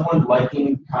with someone,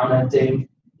 liking, commenting,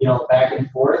 you know, back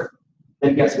and forth,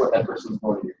 then guess what? That person's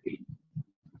going to your feed.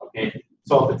 Okay?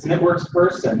 So if it's an It Works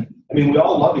person, I mean, we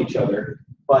all love each other,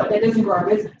 but That doesn't grow our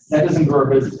business. that doesn't grow our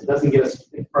business. It doesn't get us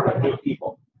in front of new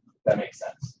people. If that makes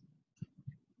sense.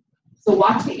 So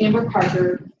watch the Amber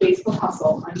Parker Facebook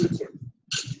Hustle on YouTube.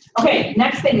 Okay,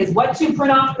 next thing is what to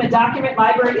print off from the document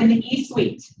library in the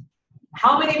eSuite.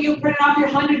 How many of you printed off your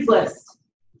hundreds list?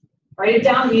 Write it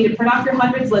down. You need to print off your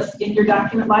hundreds list in your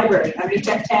document library. Underneath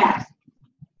that tab.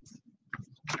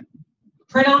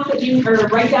 Print off that you, or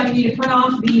write down you need to print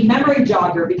off the memory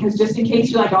jogger because just in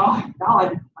case you're like, oh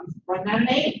God, I'm running out of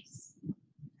names.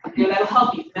 You know, that'll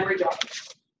help you, memory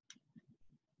jogger.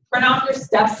 Print off your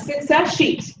steps to success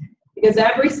sheet because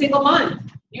every single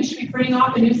month you should be printing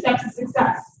off the new steps to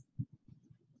success.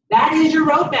 That is your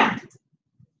roadmap.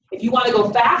 If you want to go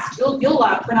fast, you'll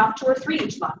print off 2 or 3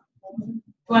 each month. If you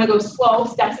want to go slow,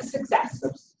 steps to success.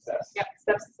 Steps to success. Yep,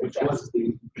 steps to Which success. was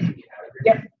the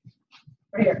Yep.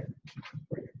 Right here.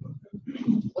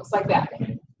 Looks like that.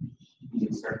 You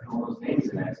can start putting those names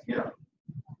in as you know,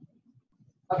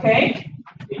 Okay?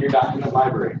 in your document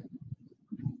library.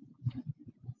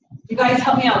 You guys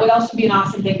help me out. What else would be an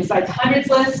awesome thing besides hundreds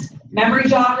list, memory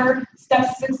jogger,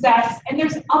 steps to success, and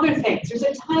there's other things. There's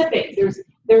a ton of things.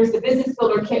 There's the business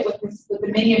builder kit with the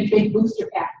mini and big booster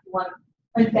pack. You want to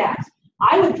print that.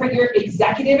 I would print your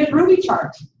executive and Ruby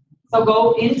chart. So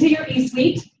go into your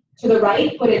eSuite, to the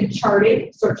right, put in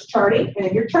charting, search charting, and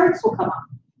then your charts will come up.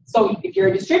 So if you're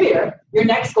a distributor, your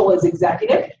next goal is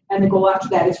executive, and the goal after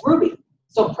that is Ruby.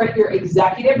 So print your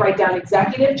executive, write down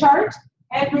executive chart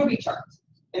and Ruby chart.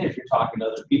 And if you're talking to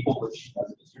other people, which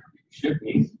as a distributor you should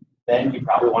be, then you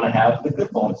probably want to have the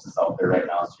good bonuses out there right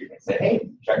now. So you can say, hey,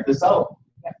 check this out.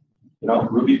 You know,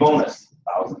 Ruby bonus,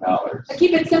 $1,000. So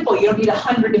keep it simple. You don't need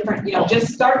 100 different,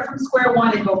 just start from square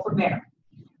one and go from there.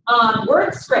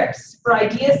 Word scripts for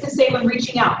ideas to say when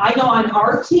reaching out. I know on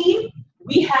our team,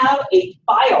 we have a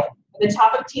file at the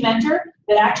top of Team Enter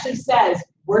that actually says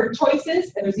word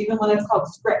choices, and there's even one that's called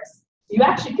scripts. So you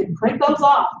actually can print those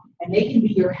off, and they can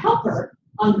be your helper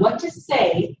on what to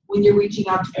say when you're reaching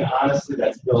out to And people. honestly,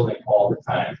 that's building all the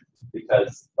time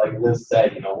because, like Liz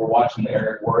said, we're watching the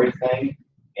Eric Worre thing,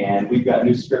 and we've got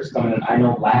new scripts coming in. I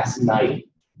know last night,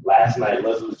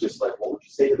 Liz was just like, what would you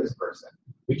say to this person?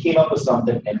 We came up with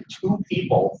something, and 2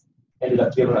 people ended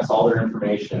up giving us all their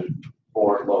information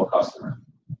for low customer.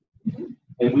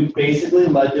 And we basically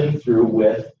led them through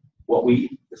with what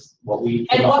we And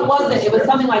came up what with was for the it? It was script.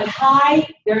 something like, hi,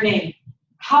 their name.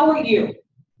 How are you?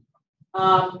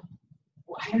 I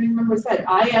don't even remember what it said.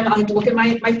 I have to look at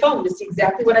my phone to see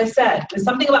exactly what I said. There's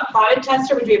something about product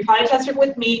tester, would be a product tester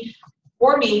with me,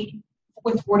 for me,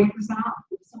 with 40% off.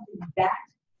 It was something that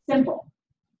simple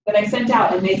that I sent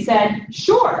out, and they said,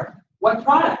 sure, what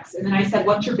products? And then I said,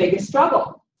 what's your biggest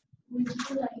struggle? Would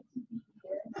you like to be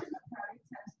here as a product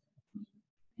tester?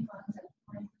 You want to have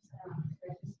 20%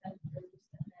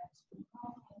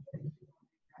 off, or just spend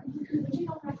 30% but you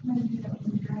don't recommend to do that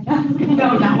when you're driving.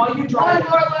 No, not while you're I'm driving.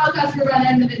 more loyal customer by the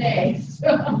end of the day.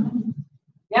 So.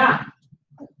 Yeah.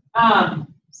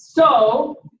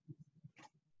 So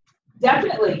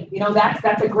definitely,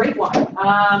 that's a great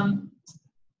one.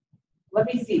 Let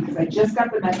me see, because I just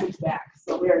got the message back.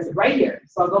 So where is it? Right here.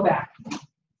 So I'll go back.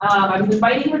 I was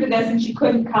inviting her to this and she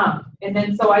couldn't come. And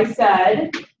then so I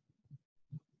said,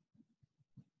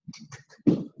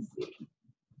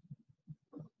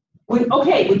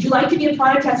 would you like to be a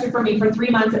product tester for me for 3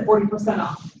 months at 40%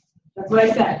 off? That's what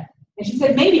I said. And she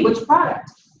said, maybe, which product?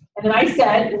 And then I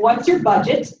said, what's your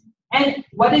budget? And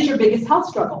what is your biggest health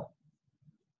struggle?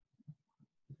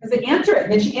 Because I answered it.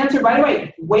 And then she answered right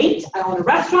away, wait, I own a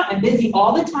restaurant, I'm busy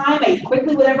all the time, I eat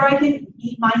quickly whatever I can,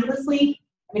 eat mindlessly.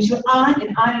 I mean, she went on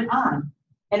and on and on.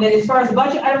 And then as far as the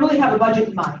budget, I don't really have a budget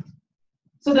in mind.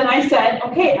 So then I said,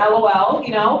 okay, LOL,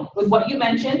 with what you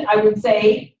mentioned, I would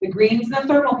say the greens and the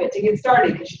thermal fit to get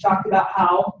started, because she talked about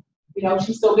how,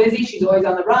 she's so busy, she's always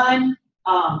on the run,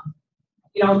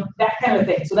 that kind of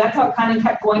thing. So that's how it kind of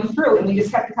kept going through, and we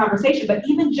just kept the conversation. But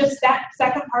even just that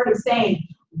second part of saying,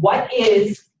 what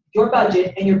is your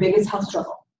budget and your biggest health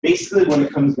struggle? basically when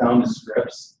it comes down to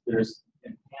scripts, and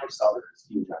Pam Souther is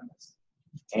huge on this.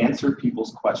 Answer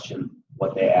people's question,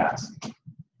 what they ask.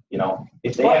 You know,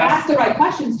 if they ask the right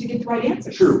questions to get the right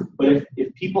answers. True, but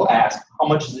if people ask, how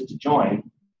much is it to join?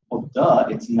 Well, duh,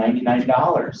 it's $99.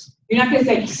 You're not going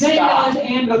to say $99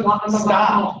 and go on the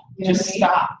Stop. You know Just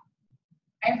stop.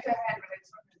 I have to add, but I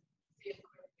just want to say a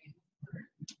quick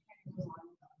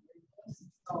thing.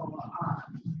 So,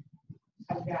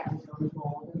 I've gotten really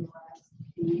bold in the last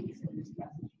few weeks and just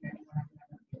messaging anyone I've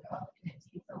never hit up. And it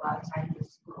takes a lot of time to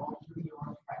scroll through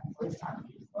your friends list on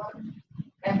Facebook.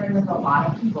 I've been with a lot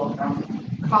of people from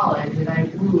college, and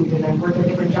I've moved, and I've worked at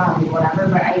different jobs and whatever,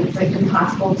 but it's like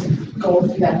impossible to go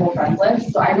through that whole friends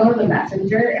list. So I go to the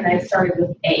messenger, and I started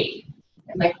with A.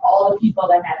 And like all the people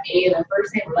that have A in the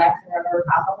first name or last name ever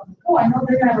pop up, I'm like, oh, I know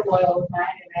they're never loyal with mine,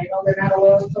 and I know they're not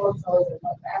loyal with so-and-so, and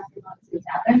like after you want to see what's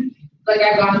happened. Like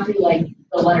I've gone through like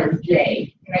the letter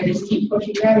J, and I just keep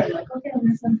pushing them, and like, okay, I'm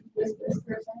going to send this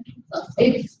person. So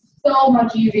it's so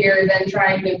much easier than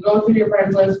trying to go through your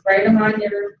friends list, write them on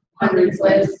your hundreds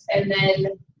list, and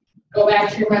then go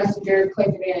back to your messenger, click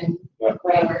it in,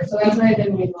 whatever. So that's what I've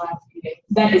been doing the last few days.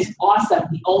 That is awesome.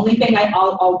 The only thing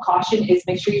I'll caution is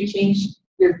make sure you change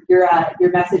your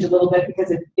message a little bit,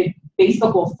 because if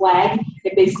Facebook will flag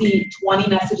if they see 20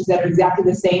 messages that are exactly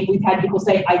the same. We've had people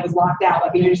say, I was locked out.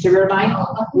 Like, you distributor of mine,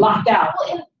 locked out.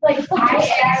 Like I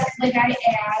add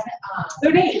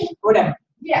Their name, whatever.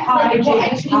 yeah, Hi, like, well, I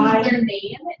Jane. change Hi. their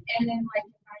name, and then like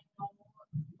if I know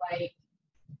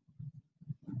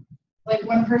like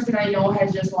one person I know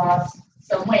has just lost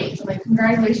some weight, so like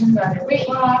congratulations on your weight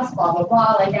loss, blah blah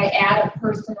blah. Like I add a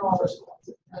personal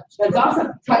That's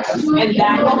awesome. touch to it, And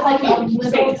that even though will it's like help a you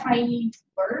little stay. tiny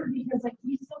word, because like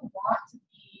we still want to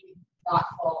be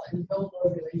thoughtful and build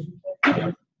those relationships.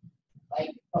 And,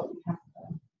 like, but we have to.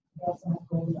 We also have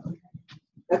goals that we have.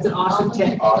 That's an awesome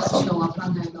tip. Awesome. Show up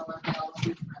on there, they'll let that all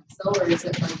be friends. So, or is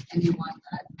it like anyone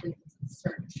that is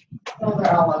search? No,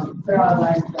 they're all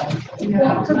like that.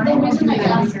 Well, because they mentioned that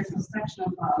last There's a section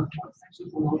of section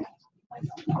below.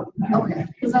 Okay,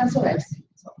 because that's what I've seen.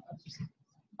 So,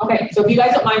 Okay, so if you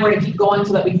guys don't mind, we're gonna keep going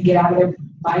so that we can get out of there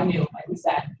by noon, like we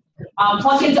said.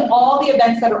 Plug into all the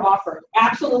events that are offered,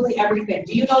 absolutely everything.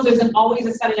 Do you know there's always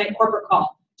a Sunday night corporate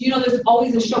call? Do you know there's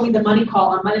always a Show Me the Money call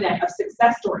on Monday night of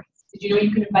success stories? Did you know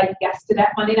you can invite guests to that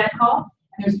Monday night call?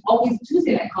 And there's always a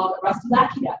Tuesday night call that Rusty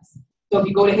Lackey does. So if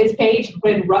you go to his page,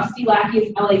 put in Rusty Lackey,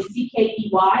 it's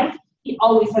Lackey. He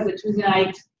always has a Tuesday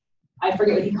night, I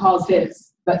forget what he calls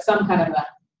his, but some kind of a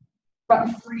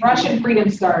Fresh and Freedom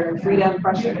Starter,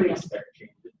 Fresh and Freedom.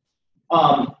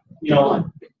 You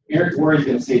know, Eric Worre's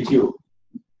going to say too,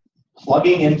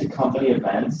 plugging into company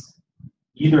events,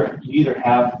 you either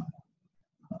have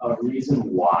a reason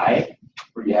why,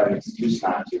 or you have an excuse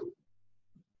not to.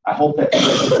 I hope that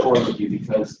that's important with you,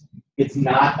 because it's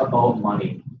not about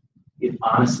money. It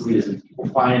honestly isn't. People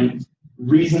find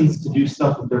reasons to do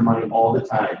stuff with their money all the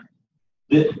time.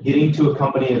 Getting to a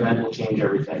company event will change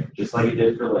everything, just like it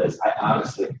did for Liz. I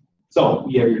honestly. So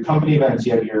you have your company events,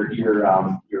 you have your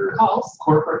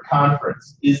corporate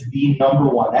conference is the number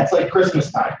one. That's like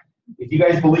Christmas time. If you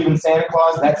guys believe in Santa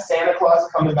Claus, that's Santa Claus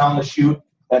coming down the chute.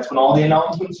 That's when all the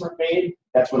announcements are made.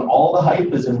 That's when all the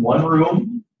hype is in one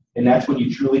room, and that's when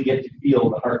you truly get to feel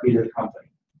the heartbeat of the company.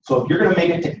 So if you're going to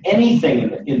make it to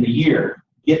anything in the year,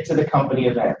 get to the company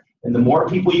event. And the more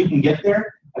people you can get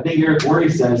there, I think Eric Worre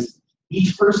says,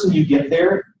 each person you get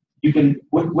there, you can,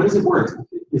 what is it worth?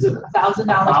 Is it $1,000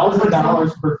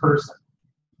 $1,000 per person?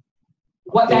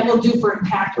 What that will do for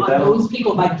impact on those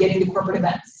people by getting to corporate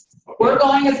events. We're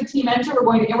going as a team mentor. We're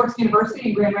going to Airworks University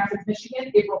in Grand Rapids,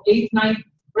 Michigan, April 8th, 9th,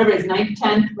 whatever it is, 9th,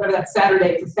 10th, whatever that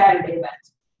Saturday. It's a Saturday event.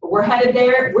 But we're headed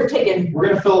there. We're going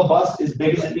to fill a bus as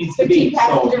big as it needs to be.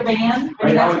 15-passenger van.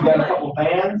 Right now we've got a couple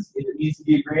vans. If it needs to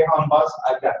be a Greyhound bus,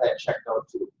 I've got that checked out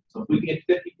too. So if we can get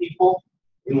 50 people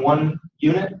in one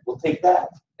unit, we'll take that.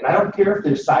 And I don't care if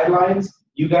there's sidelines.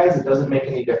 You guys, it doesn't make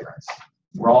any difference.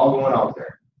 We're all going out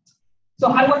there. So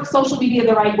how to work social media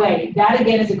the right way. That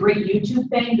again is a great YouTube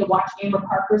thing to watch Amber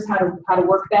Parker's how to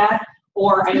work that.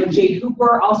 Or I know Jade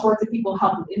Hooper, all sorts of people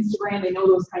help with Instagram. They know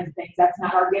those kinds of things. That's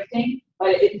not our gifting,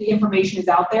 but the information is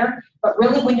out there. But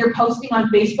really, when you're posting on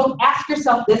Facebook, ask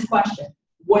yourself this question: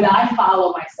 would I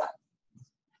follow myself?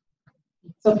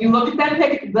 So if you look at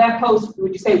that post,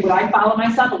 would you say, would I follow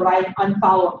myself, or would I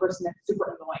unfollow a person that's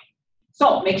super annoying?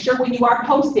 So make sure when you are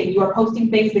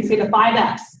posting things. They say the 5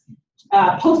 F's.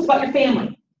 Post about your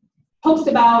family. Post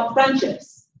about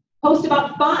friendships. Post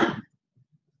about fun.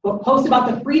 Post about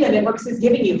the freedom that Works is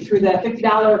giving you through the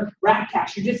 $50 rack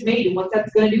cash you just made and what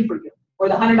that's going to do for you. Or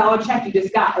the $100 check you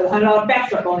just got, or the $100 fast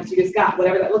start bonus you just got,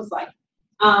 whatever that looks like.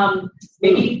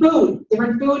 Maybe food,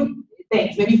 different food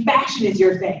things. Maybe fashion is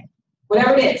your thing.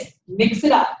 Whatever it is, mix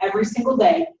it up every single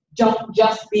day. Don't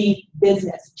just be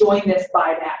business. Join this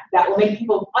by that. That will make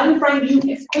people unfriend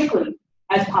you as quickly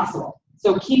as possible.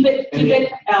 So keep it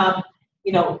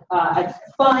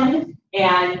fun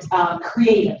and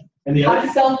creative. And the How other,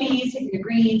 to selfies, taking your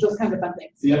greens, those kinds of fun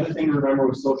things. the other thing to remember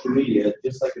with social media,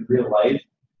 just like in real life,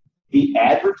 the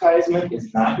advertisement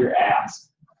is not your ask.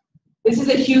 This is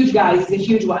a huge, guys. This is a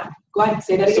huge one. Go ahead,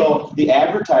 say that again. So the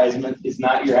advertisement is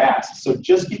not your ask. So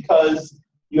just because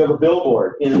you have a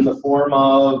billboard in the form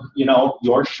of,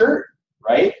 your shirt,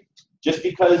 right? Just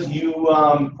because you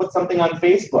put something on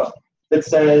Facebook that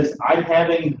says, I'm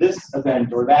having this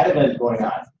event or that event going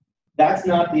on, that's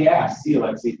not the ask. See you,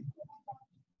 Lexi.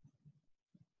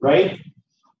 Right?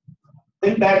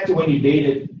 Think back to when you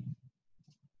dated,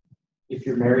 if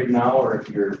you're married now or if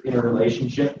you're in a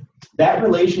relationship. That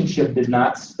relationship did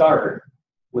not start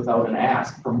without an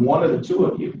ask from one of the two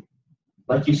of you.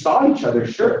 Like you saw each other,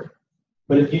 sure.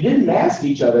 But if you didn't ask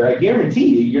each other, I guarantee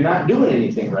you, you're not doing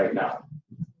anything right now.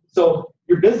 So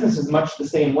your business is much the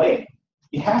same way.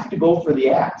 You have to go for the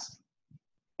ask.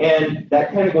 And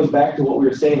that kind of goes back to what we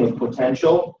were saying with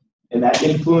potential and that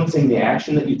influencing the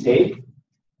action that you take.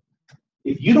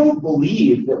 If you don't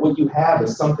believe that what you have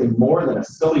is something more than a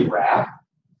silly wrap,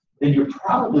 then you're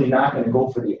probably not going to go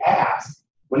for the ask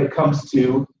when it comes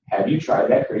to, have you tried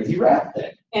that crazy wrap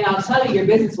thing? And I'll tell you, your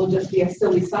business will just be a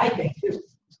silly side thing too.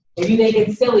 If you make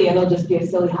it silly, it'll just be a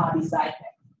silly hobby side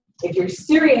thing. If you're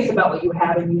serious about what you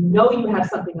have and you know you have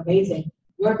something amazing,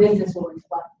 your business will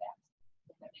reflect that,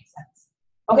 if that makes sense.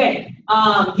 Okay,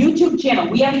 YouTube channel.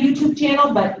 We have a YouTube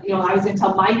channel, but I was going to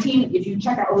tell my team, if you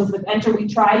check out Elizabeth Enter, we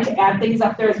try to add things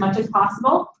up there as much as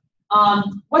possible.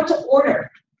 What to order,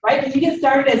 right? When you get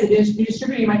started as a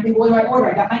distributor, you might think, what do I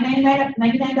order? I got my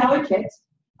 $99 kit.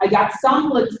 I got some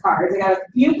Blitz cards. I got a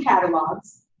few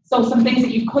catalogs. So some things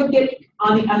that you could get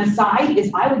on the side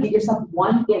is I would get yourself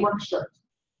one work shirt.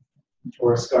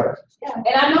 Or a scarf. Yeah.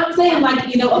 And I'm not saying a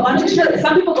bunch of shirts.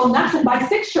 Some people go nuts and buy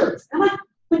 6 shirts. I'm like,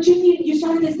 but you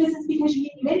started this business because you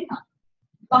need income.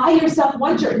 Buy yourself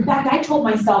one shirt. In fact, I told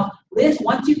myself, Liz,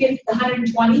 once you get the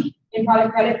 120 in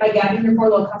product credit by gathering your 4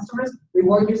 loyal customers,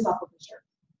 reward yourself with a shirt.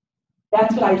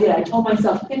 That's what I did. I told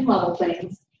myself pin level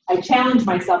things. I challenged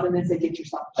myself and then said, get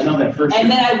yourself a shirt. I know that first.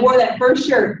 And then I wore that first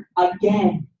shirt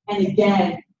again and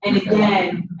again and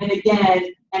again and again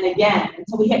and again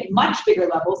until we hit much bigger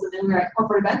levels. And then we were at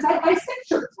corporate events. I'd buy 6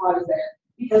 shirts while I was there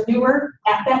because we were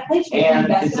at that place. And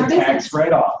it's a tax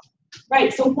write-off.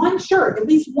 Right. So one shirt, at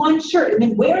least one shirt, and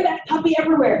then wear that puppy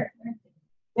everywhere.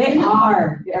 They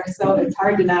are. So it's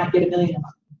hard to not get a million of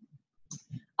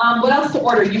them. What else to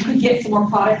order? You could get some more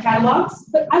product catalogs,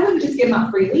 but I wouldn't just give them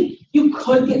out freely. You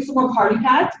could get some more party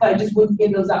pads, but I just wouldn't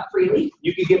give those out freely.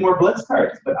 You could get more Blitz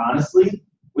cards, but honestly,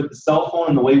 with the cell phone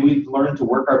and the way we've learned to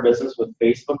work our business with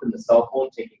Facebook and the cell phone,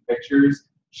 taking pictures,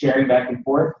 sharing back and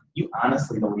forth, you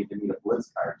honestly don't even need a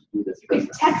Blitz card to do this You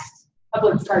business. could text a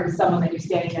Blitz card to someone that you're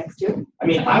standing next to. I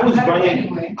mean, I was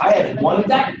running, I had one, It's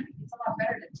a lot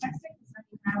better than texting because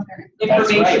you have their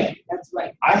Information. right. That's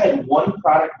right. I had one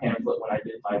product pamphlet when I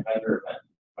did my vendor event,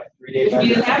 my 3-day Because vendor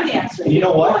you didn't event. have the extra. And you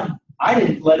know what? I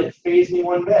didn't let it faze me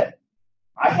one bit.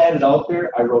 I had it out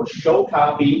there. I wrote show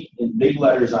copy in big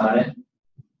letters on it,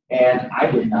 and I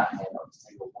did not hand out a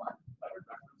single one. I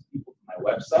referenced people to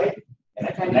my website, and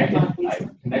I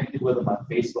connected with them on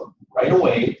Facebook right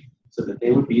away so that they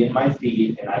would be in my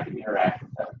feed and I could interact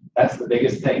with them. That's the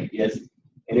biggest thing is,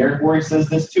 and Eric Worre says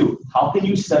this too, how can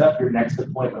you set up your next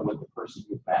appointment with the person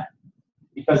you've met?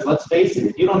 Because let's face it,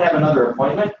 if you don't have another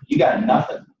appointment, you got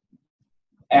nothing.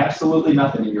 Absolutely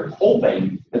nothing. And you're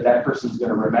hoping that that person's going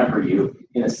to remember you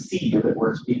in a sea of It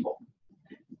Works people.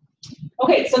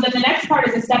 Okay, so then the next part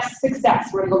is the steps to success.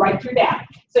 We're going to go right through that.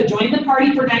 So joining the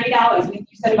party for $90. You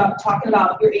said about talking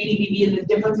about your ADBB and the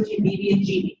difference between BB and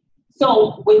GB.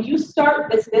 So when you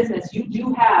start this business, you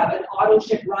do have an auto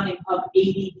ship running of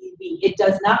ADBB. It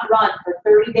does not run for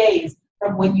 30 days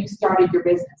from when you started your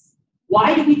business.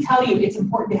 Why do we tell you it's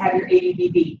important to have your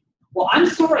ADBB? Well, I'm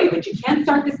sorry, but you can't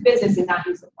start this business and not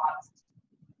use the product.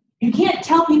 You can't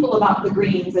tell people about the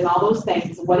greens and all those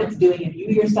things and what it's doing if you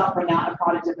yourself are not a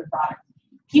product of the product.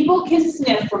 People can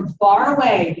sniff from far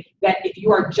away that if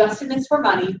you are just in this for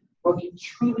money or if you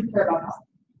truly care about health.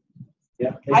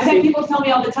 Yeah. I've had people tell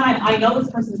me all the time, I know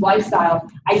this person's lifestyle.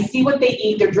 I see what they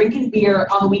eat. They're drinking beer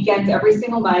on the weekends every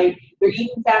single night. They're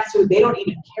eating fast food. They don't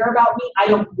even care about me. I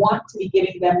don't want to be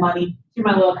giving them money through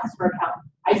my little customer account.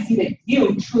 I see that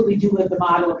you truly do live the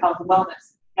model of health and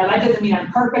wellness. Now, that doesn't mean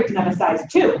I'm perfect and I'm a size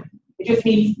 2. It just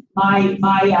means I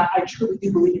truly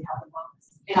do believe in health and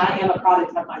wellness. and I am a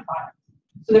product of my product.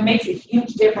 So that makes a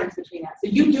huge difference between that. So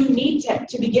you do need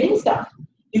to be getting stuff.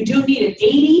 You do need an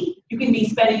 80. You can be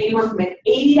spending anywhere from an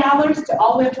 $80 to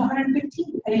all the way up to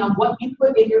 $115, depending on what you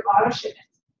put in your auto shipment.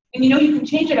 And you know you can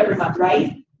change it every month,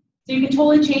 right? So you can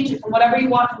totally change it from whatever you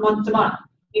want from month to month.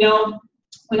 You know,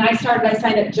 when I started, I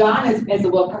signed up John as a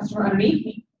loyal customer underneath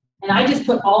me. And I just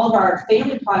put all of our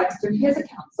family products through his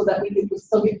account so that we could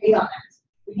still get paid on that.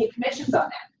 We get commissions on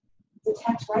that. It's a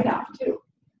tax write-off too.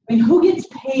 I mean, who gets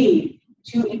paid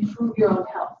to improve your own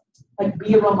health? Like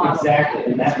be a role model. Exactly,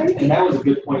 and that was a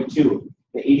good point too.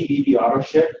 The 80 BB auto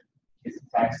ship is a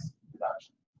tax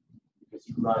deduction because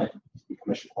you run it to be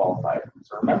commission qualified.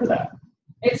 So remember that.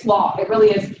 It's law. It really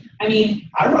is. I mean,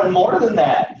 I run more than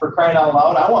that, for crying out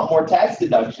loud. I want more tax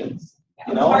deductions.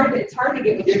 You know? It's hard to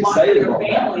get what Get you want for excited your about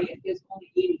family if there's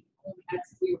only 80.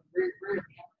 We're a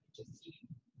family. Just you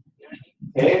know what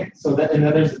I mean? Okay, so and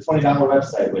then there's the $20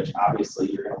 website, which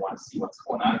obviously you're going to want to see what's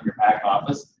going on in your back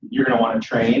office. You're going to want to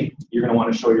train. You're going to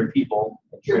want to show your people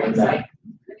and Your train website.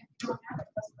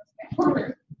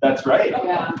 them. That's right.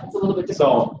 Yeah, it's a little bit different.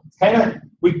 So it's kind of,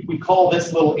 we call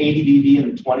this little 80 BB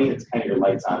and the 20, it's kind of your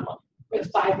lights on month. It's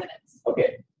 5 minutes.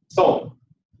 Okay, so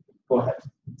go ahead.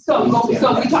 So we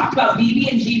talked about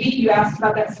BB and GB. You asked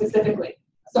about that specifically.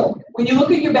 So when you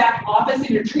look at your back office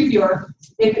in your tree viewer,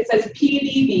 if it says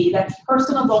PBV, that's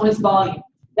personal bonus volume.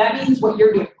 That means what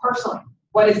you're doing personally.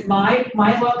 What is my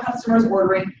loyal customers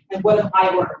ordering and what am I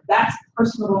ordering? That's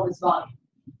personal bonus volume.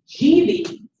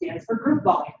 GB stands for group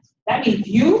volume. That means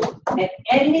you and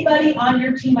anybody on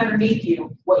your team underneath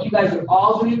you, what you guys are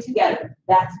all doing together,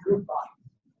 that's group volume.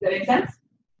 Does that make sense?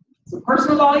 So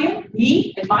personal volume,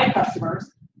 me and my customers.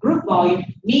 Group volume,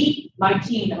 me, my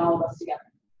team, and all of us together.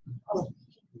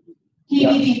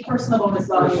 PBV, personal bonus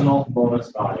volume. Personal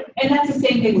bonus volume. And that's the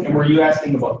same thing with. And were you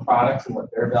asking about products and what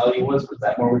their value was? Was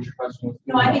that more what your question was?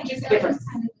 No, I think just difference.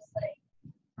 Kind of just like,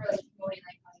 really knowing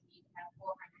like how you need to have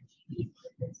 400 GB for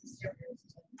the distributors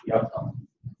to. Yep.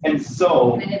 And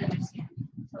so. I didn't understand.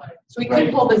 So we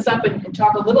could pull this up and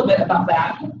talk a little bit about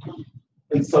that.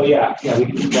 And so, yeah, we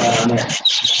can put that on there.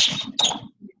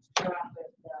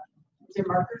 Is there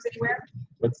markers anywhere?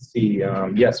 Let's see.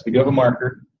 Yes, we do have a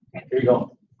marker. Here you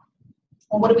go.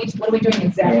 Well, what are we doing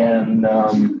exactly? And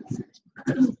I'm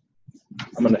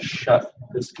going to shut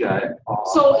this guy off.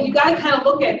 So you got to kind of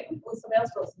look at somebody else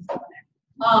wrote some stuff in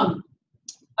there.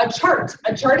 A chart.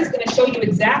 A chart is going to show you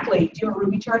exactly. Do you have a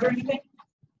Ruby chart or anything?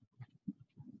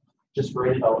 Just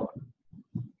write it out.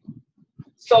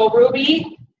 So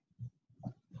Ruby.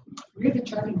 You're the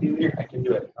charting dude. Here, I can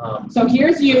do it. So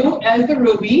here's you as the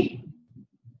Ruby.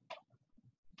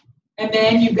 And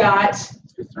then you got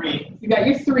your 3. You got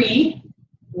your 3.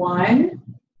 1,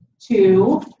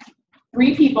 2,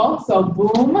 3 people. So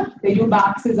boom, they do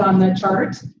boxes on the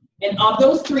chart. And of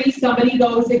those 3, somebody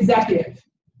goes executive.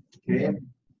 Okay.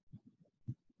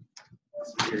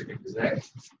 So your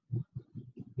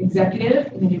Executive,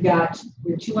 and then you've got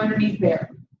your 2 underneath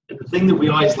there. And the thing that we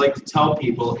always like to tell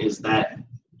people is that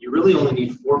you really only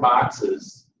need 4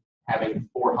 boxes having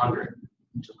 400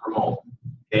 to promote.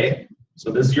 Okay? So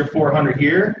this is your 400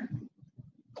 here.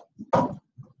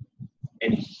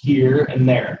 And here and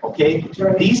there, okay?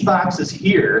 These boxes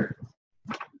here,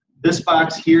 this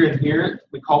box here and here,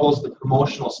 we call those the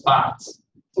promotional spots.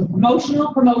 So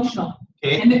promotional.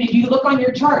 Okay. And then if you look on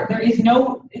your chart, there is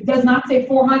no, it does not say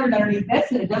 400 underneath this,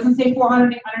 and it doesn't say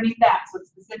 400 underneath that. So it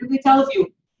specifically tells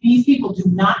you these people do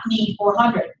not need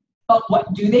 400. But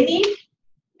what do they need?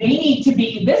 They need to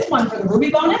be this one for the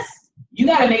Ruby bonus. You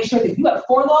got to make sure that you have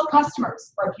 4 loyal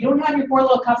customers. Or if you don't have your 4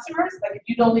 loyal customers, like if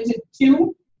you only did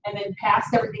 2, and then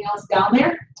passed everything else down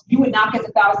there, you would not get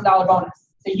the $1,000 bonus.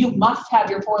 So you must have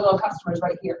your 4 loyal customers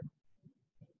right here.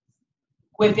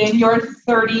 Within your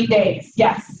 30 days,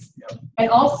 yes. Yep.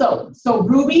 And also, so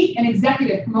Ruby and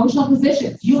executive promotional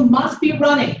positions, you must be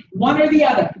running one or the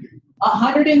other.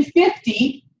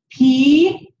 150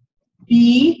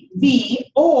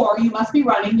 PBV, or you must be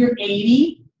running your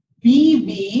 80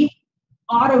 BV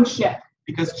auto ship.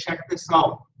 Because check this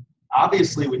out.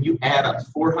 Obviously, when you add up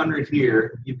 400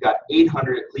 here, you've got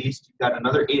 800 at least, you've got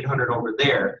another 800 over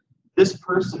there. This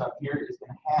person up here is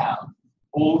going to have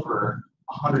over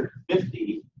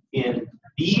 150 in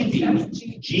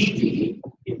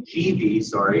GB,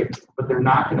 sorry, but they're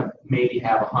not going to maybe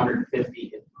have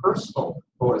 150 in personal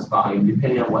bonus volume,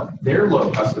 depending on what their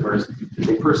loyal customers that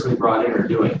they personally brought in are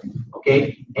doing,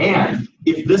 okay? And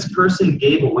if this person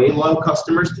gave away loyal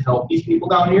customers to help these people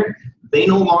down here, they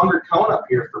no longer count up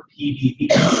here for PBV.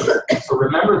 So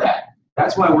remember that.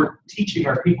 That's why we're teaching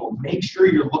our people, make sure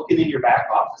you're looking in your back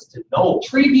office to know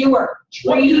Tree viewer.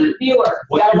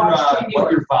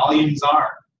 what your volumes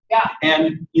are. Yeah.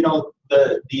 And, you know,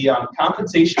 the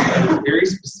compensation is very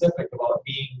specific about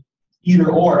being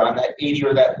either or on that 80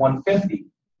 or that 150.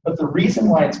 But the reason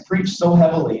why it's preached so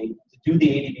heavily to do the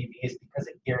ADVB is because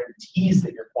it guarantees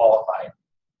that you're qualified.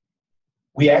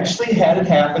 We actually had it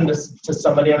happen to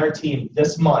somebody on our team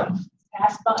this month.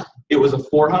 Past month. It was a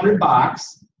 400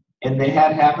 box, and they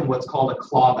had happened what's called a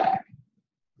clawback.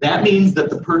 That means that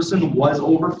the person was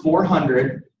over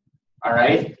 400, all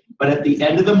right? But at the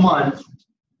end of the month,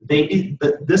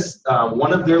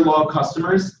 one of their loyal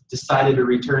customers decided to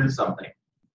return something.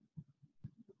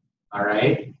 All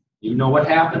right? You know what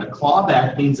happened. A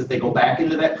clawback means that they go back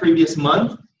into that previous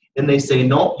month and they say,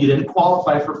 nope, you didn't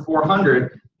qualify for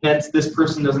 400, hence this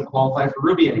person doesn't qualify for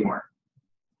Ruby anymore.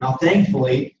 Now,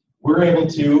 thankfully, we're able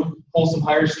to pull some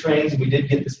higher strings, and we did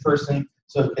get this person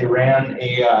so that they ran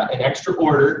an extra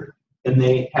order, and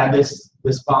they had this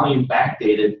volume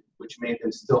backdated, which made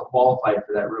them still qualified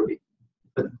for that Ruby.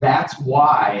 But that's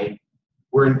why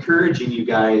we're encouraging you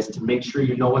guys to make sure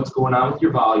you know what's going on with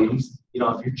your volumes. You know,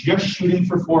 if you're just shooting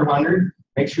for 400,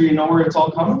 make sure you know where it's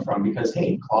all coming from, because,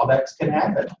 hey, clawbacks can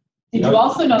happen. Did you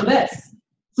also know this?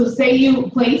 So say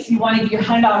you want to get your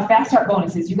 $100 Fast Start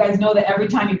bonuses. You guys know that every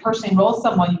time you personally enroll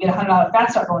someone, you get a $100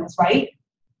 Fast Start bonus, right?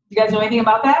 You guys know anything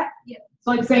about that? Yeah.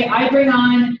 So like say I bring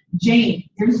on Jane.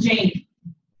 Here's Jane.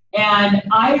 And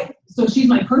so she's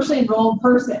my personally enrolled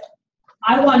person.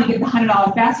 I want to get the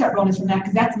 $100 Fast Start bonus from that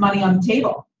because that's money on the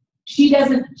table. She's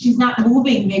not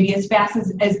moving maybe as fast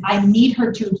as I need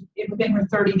her to within her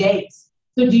 30 days.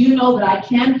 So do you know that I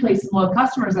can place some loyal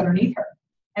customers underneath her?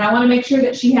 And I want to make sure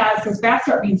that she has, because Fast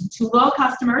Start means 2 loyal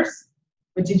customers.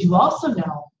 But did you also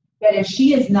know that if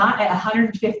she is not at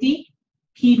 150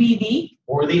 PBV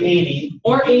or the 80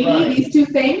 or 80, right, these two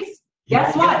things,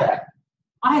 guess don't get what? that.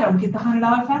 I don't get the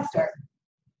 $100 Fast Start.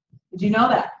 Did you know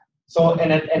that? So,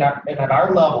 and at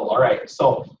our level, all right,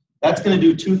 so that's going to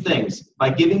do 2 things. By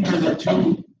giving her the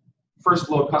 2 first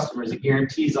low customers, it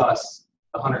guarantees us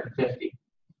the 150.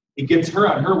 It gets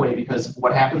her on her way, because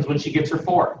what happens when she gets her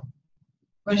 4?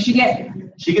 What does she get?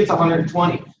 She gets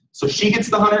 120. So she gets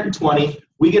the 120.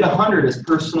 We get 100 as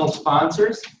personal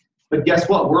sponsors. But guess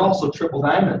what? We're also triple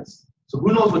diamonds. So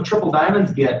who knows what triple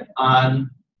diamonds get on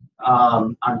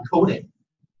coding?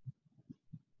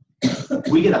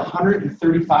 We get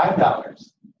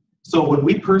 $135. So when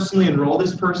we personally enroll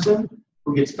this person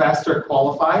who gets Fast Start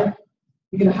qualified,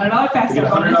 We get a $100 Fast we get a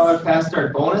Start $100 bonus. Fast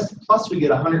Start bonus, plus we get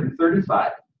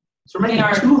 135. So we're making In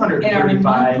our 235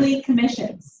 monthly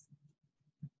commissions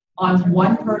on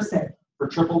one person. for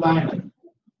triple diamond.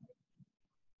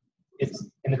 It's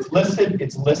listed.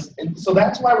 And so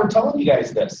that's why we're telling you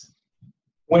guys this.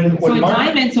 When So in Mark,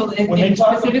 diamond, when they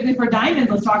talk- specifically for diamond,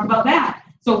 let's talk about that.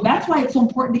 So that's why it's so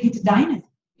important to get to diamond.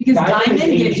 Because Diamond is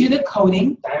diamond gives 80. you the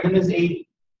coding. diamond is 80.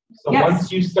 So Yes.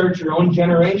 once you start your own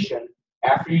generation,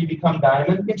 after you become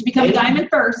diamond, You have to become a Any- diamond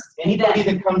first. anybody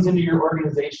that comes into your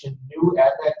organization new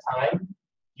at that time,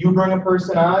 you bring a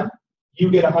person on, you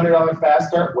get a $100 Fast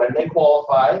Start when they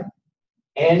qualify,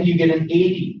 and you get an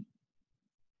 80.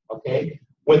 Okay?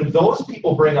 When those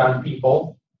people bring on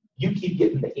people, you keep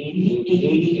getting the 80, 80,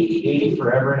 80, 80, 80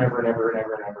 forever and ever and ever and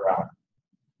ever and ever on.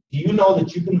 Do you know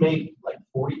that you can make like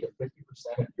 40 to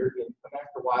 50% of your income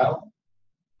after a while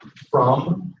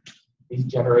from these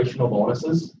generational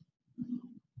bonuses?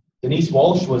 Denise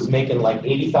Walsh was making like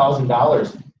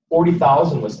 $80,000.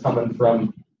 40,000 was coming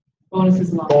from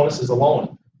Bonuses alone. bonuses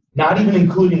alone, not even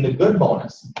including the good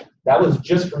bonus. That was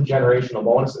just from generational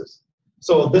bonuses.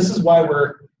 So this is why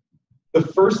the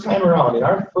first time around, in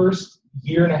our first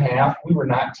year and a half, we were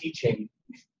not teaching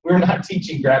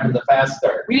grabbing the Fast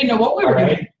Start. We didn't know what we All were doing.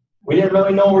 right? We didn't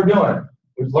really know what we're doing.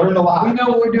 We've learned a lot. We know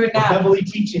what we're doing We're now. heavily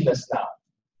teaching this now.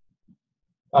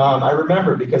 I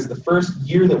remember because the first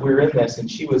year that we were in this and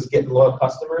she was getting loyal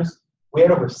customers, we had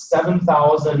over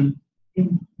 7,000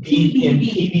 in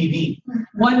PBV.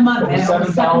 1 month, Over and over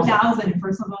 7,000. 7,000 in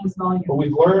personal bonus volume. But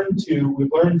we've learned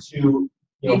to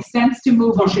Makes sense to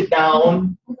move push on. it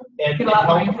down and Get a lot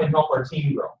more help income. and help our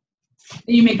team grow.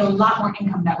 You make a lot more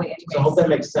income that way So I hope anyways. that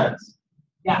makes sense.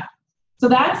 So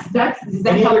does that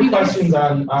Any help other you guys? questions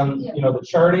on the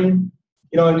charting?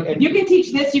 And You can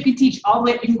teach this, you can teach all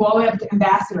the way, you can go all the way up to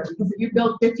ambassador, because if you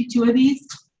build 52 of these,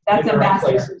 that's in the right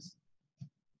ambassador, places.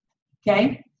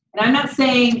 okay? And I'm not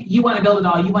saying you want to build it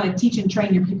all, you want to teach and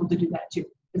train your people to do that too,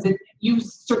 because you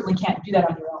certainly can't do that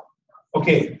on your own.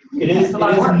 Okay, it is a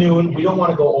lot of work. noon. We don't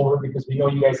want to go over because we know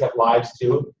you guys have lives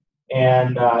too.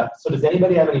 And so does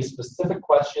anybody have any specific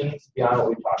questions beyond what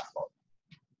we talked about?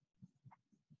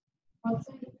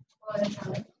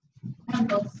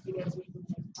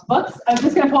 books, I was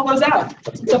just gonna pull those out.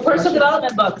 So personal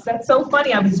development books, that's so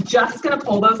funny. I was just gonna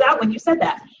pull those out when you said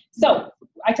that. So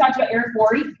I talked about Eric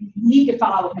Worre. You need to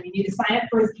follow him. You need to sign up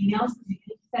for his emails because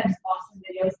he sends awesome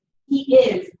videos. He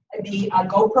is the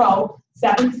GoPro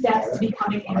 7 Steps to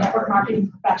Becoming a Network Marketing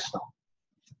Professional.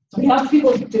 So he helps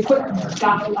people to quit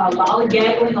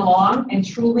lollygagging along and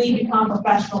truly become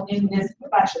professional in this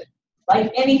profession.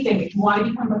 Like anything, if you want to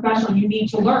become professional, you need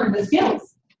to learn the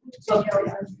skills. So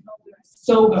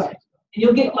good. And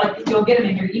you'll get them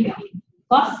in your email.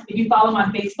 Plus, if you follow him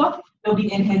on Facebook, they'll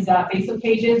be in his Facebook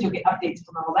pages. You'll get updates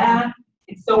from all that.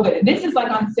 It's so good. And this is like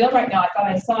on sale right now. I thought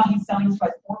I saw he's selling for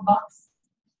like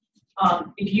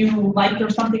 $4. If you like or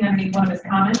something underneath one of his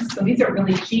comments. So these are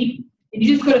really cheap. And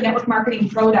you just go to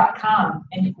networkmarketingpro.com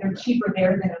and they're cheaper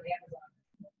there than on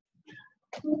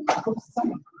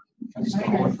Amazon.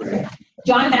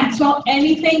 John Maxwell,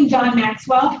 anything John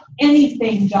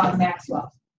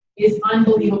Maxwell is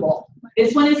unbelievable.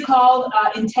 This one is called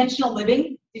Intentional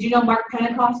Living. Did you know Mark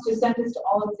Pentecost just sent this to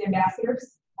all of his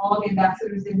ambassadors, all of the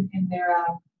ambassadors in their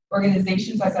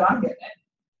organizations? So I said, I'm getting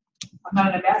it. I'm not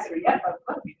an ambassador yet, but I'm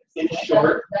going to be this. In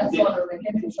short, That's what we're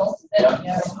making Schultz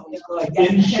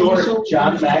in short,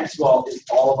 John Maxwell is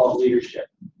all about leadership.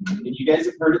 And you guys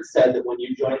have heard it said that when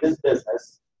you join this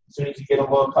business, as soon as you get a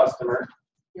loyal customer,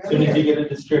 as soon as you get a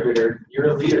distributor, you're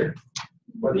a leader.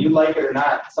 Whether you like it or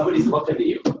not, somebody's looking at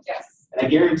you. Yes. And I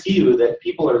guarantee you that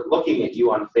people are looking at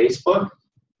you on Facebook.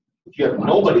 If you have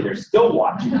nobody, they're still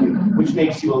watching you, which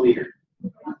makes you a leader.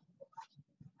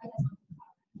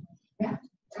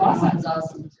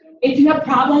 Awesome. If you have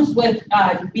problems with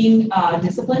being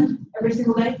disciplined every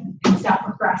single day and stop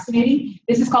procrastinating,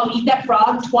 this is called Eat That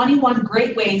Frog, 21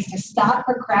 great ways to stop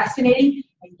procrastinating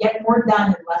and get more done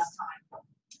in less time.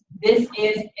 This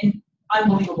is an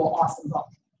unbelievable, awesome book.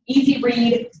 Easy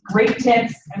read, great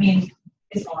tips. I mean,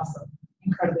 it's awesome,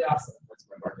 incredibly awesome.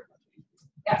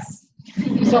 Yes.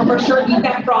 So for sure, Eat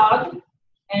That Frog,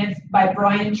 and it's by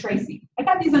Brian Tracy. I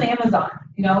got these on Amazon.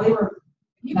 You know, they were.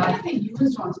 You guys think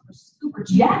used ones were super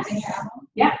cheap. Yes. They have them.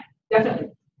 Yeah,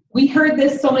 definitely. We heard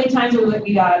this so many times.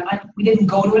 We didn't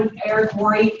go to an Eric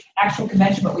Worre actual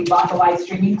convention, but we bought the live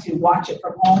streaming to watch it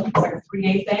from home. It's like a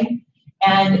 3-day thing.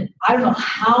 And I don't know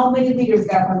how many leaders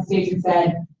got up on stage and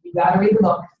said, you got to read the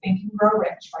book, Think and Grow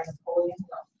Rich by Napoleon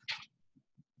Hill.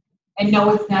 And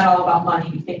no, it's not all about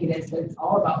money. You think it is, but it's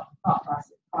all about thought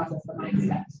process, the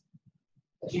mindset.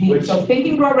 But you need, so Think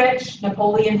and Grow Rich,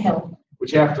 Napoleon Hill.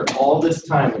 Which after all this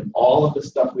time and all of the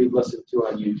stuff we've listened to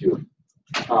on YouTube,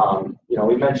 you know,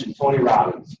 we mentioned Tony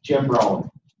Robbins, Jim Rohn.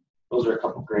 Those are a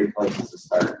couple great places to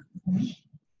start.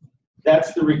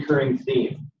 That's the recurring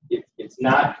theme. It's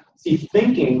not, see,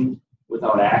 thinking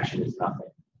without action is nothing,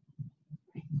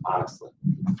 honestly.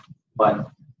 But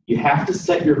you have to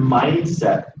set your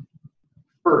mindset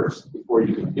first before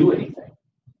you can do anything.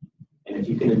 And if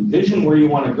you can envision where you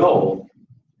want to go,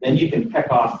 then you can peck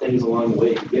off things along the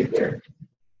way to get there.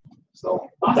 So,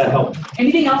 hope that helps.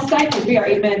 Anything else, guys? Because we are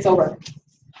 8 minutes over.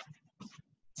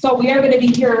 So we are going to be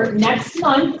here next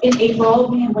month in April.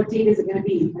 Man, what date is it going to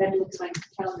be? I have to look at my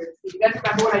calendar. Do you guys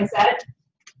remember what I said?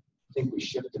 I think we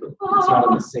shifted it. It's not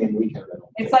on the same weekend.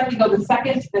 It's like we go the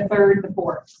 2nd, the 3rd, the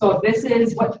 4th. So if this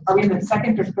is, what, are we in the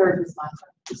 2nd or 3rd this month?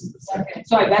 This is the 2nd.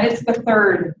 So I bet it's the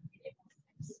 3rd.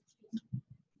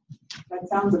 That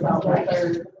sounds about right.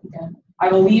 I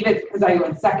believe it because I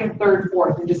went 2nd, 3rd,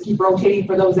 4th, and just keep rotating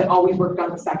for those that always worked on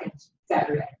the 2nd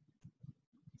Saturday.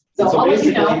 So I'll let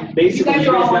you know. Basically, you guys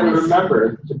got to this.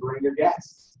 remember to bring your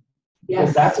guests. Because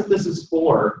Yes. that's what this is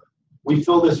for. We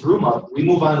fill this room up, we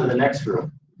move on to the next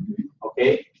room.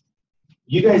 Okay?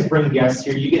 You guys bring guests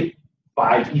here, you get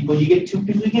 5 people, you get 2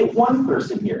 people, you get 1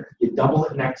 person here. You double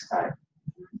it next time.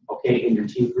 Okay, and your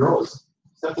team grows.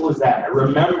 Simple as that. I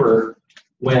remember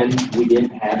when we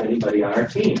didn't have anybody on our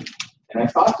team. And I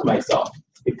thought to myself,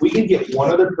 if we could get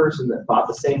 1 other person that thought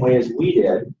the same way as we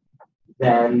did,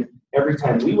 then every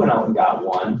time we went out and got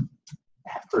 1,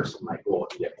 that person might go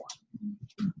out and get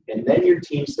 1. And then your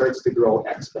team starts to grow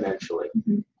exponentially.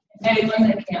 And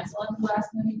when they cancel at the last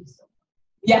minute, you still.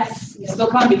 Yes, still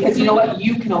come because you know what?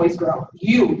 You can always grow.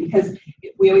 Because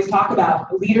we always talk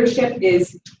about leadership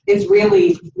is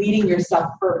really leading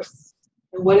yourself first.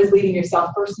 And what does leading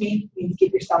yourself first mean? It means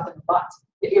get yourself in the butt.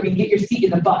 Get your seat in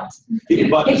the butt. Get your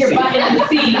butt in the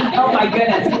seat. Oh my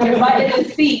goodness. Get your butt in the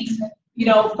seat,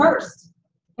 first.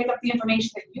 Pick up the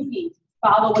information that you need.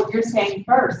 Follow what you're saying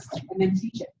first and then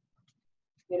teach it.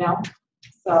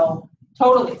 So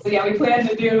totally. So yeah, we plan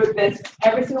to do this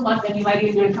every single month, and we might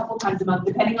even do it a couple times a month,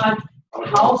 depending on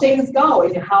how things go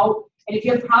and if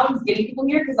you have problems getting people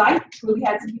here, because I truly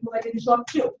had some people that didn't show up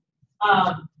too.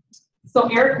 So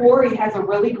Eric Worre has a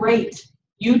really great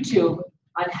YouTube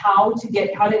on how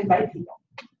to invite people.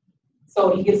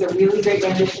 So he gives a really great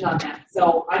rendition on that.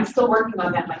 So I'm still working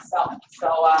on that myself.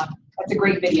 So that's a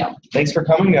great video. Thanks for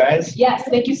coming, guys. Yes,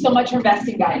 thank you so much for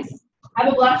investing, guys.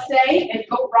 Have a blessed day and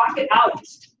go rock it out.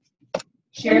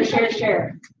 Share, share,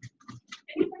 share.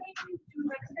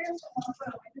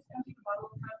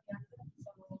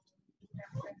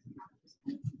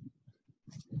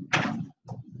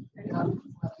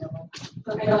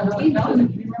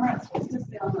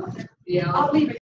 Yeah. I'll leave it.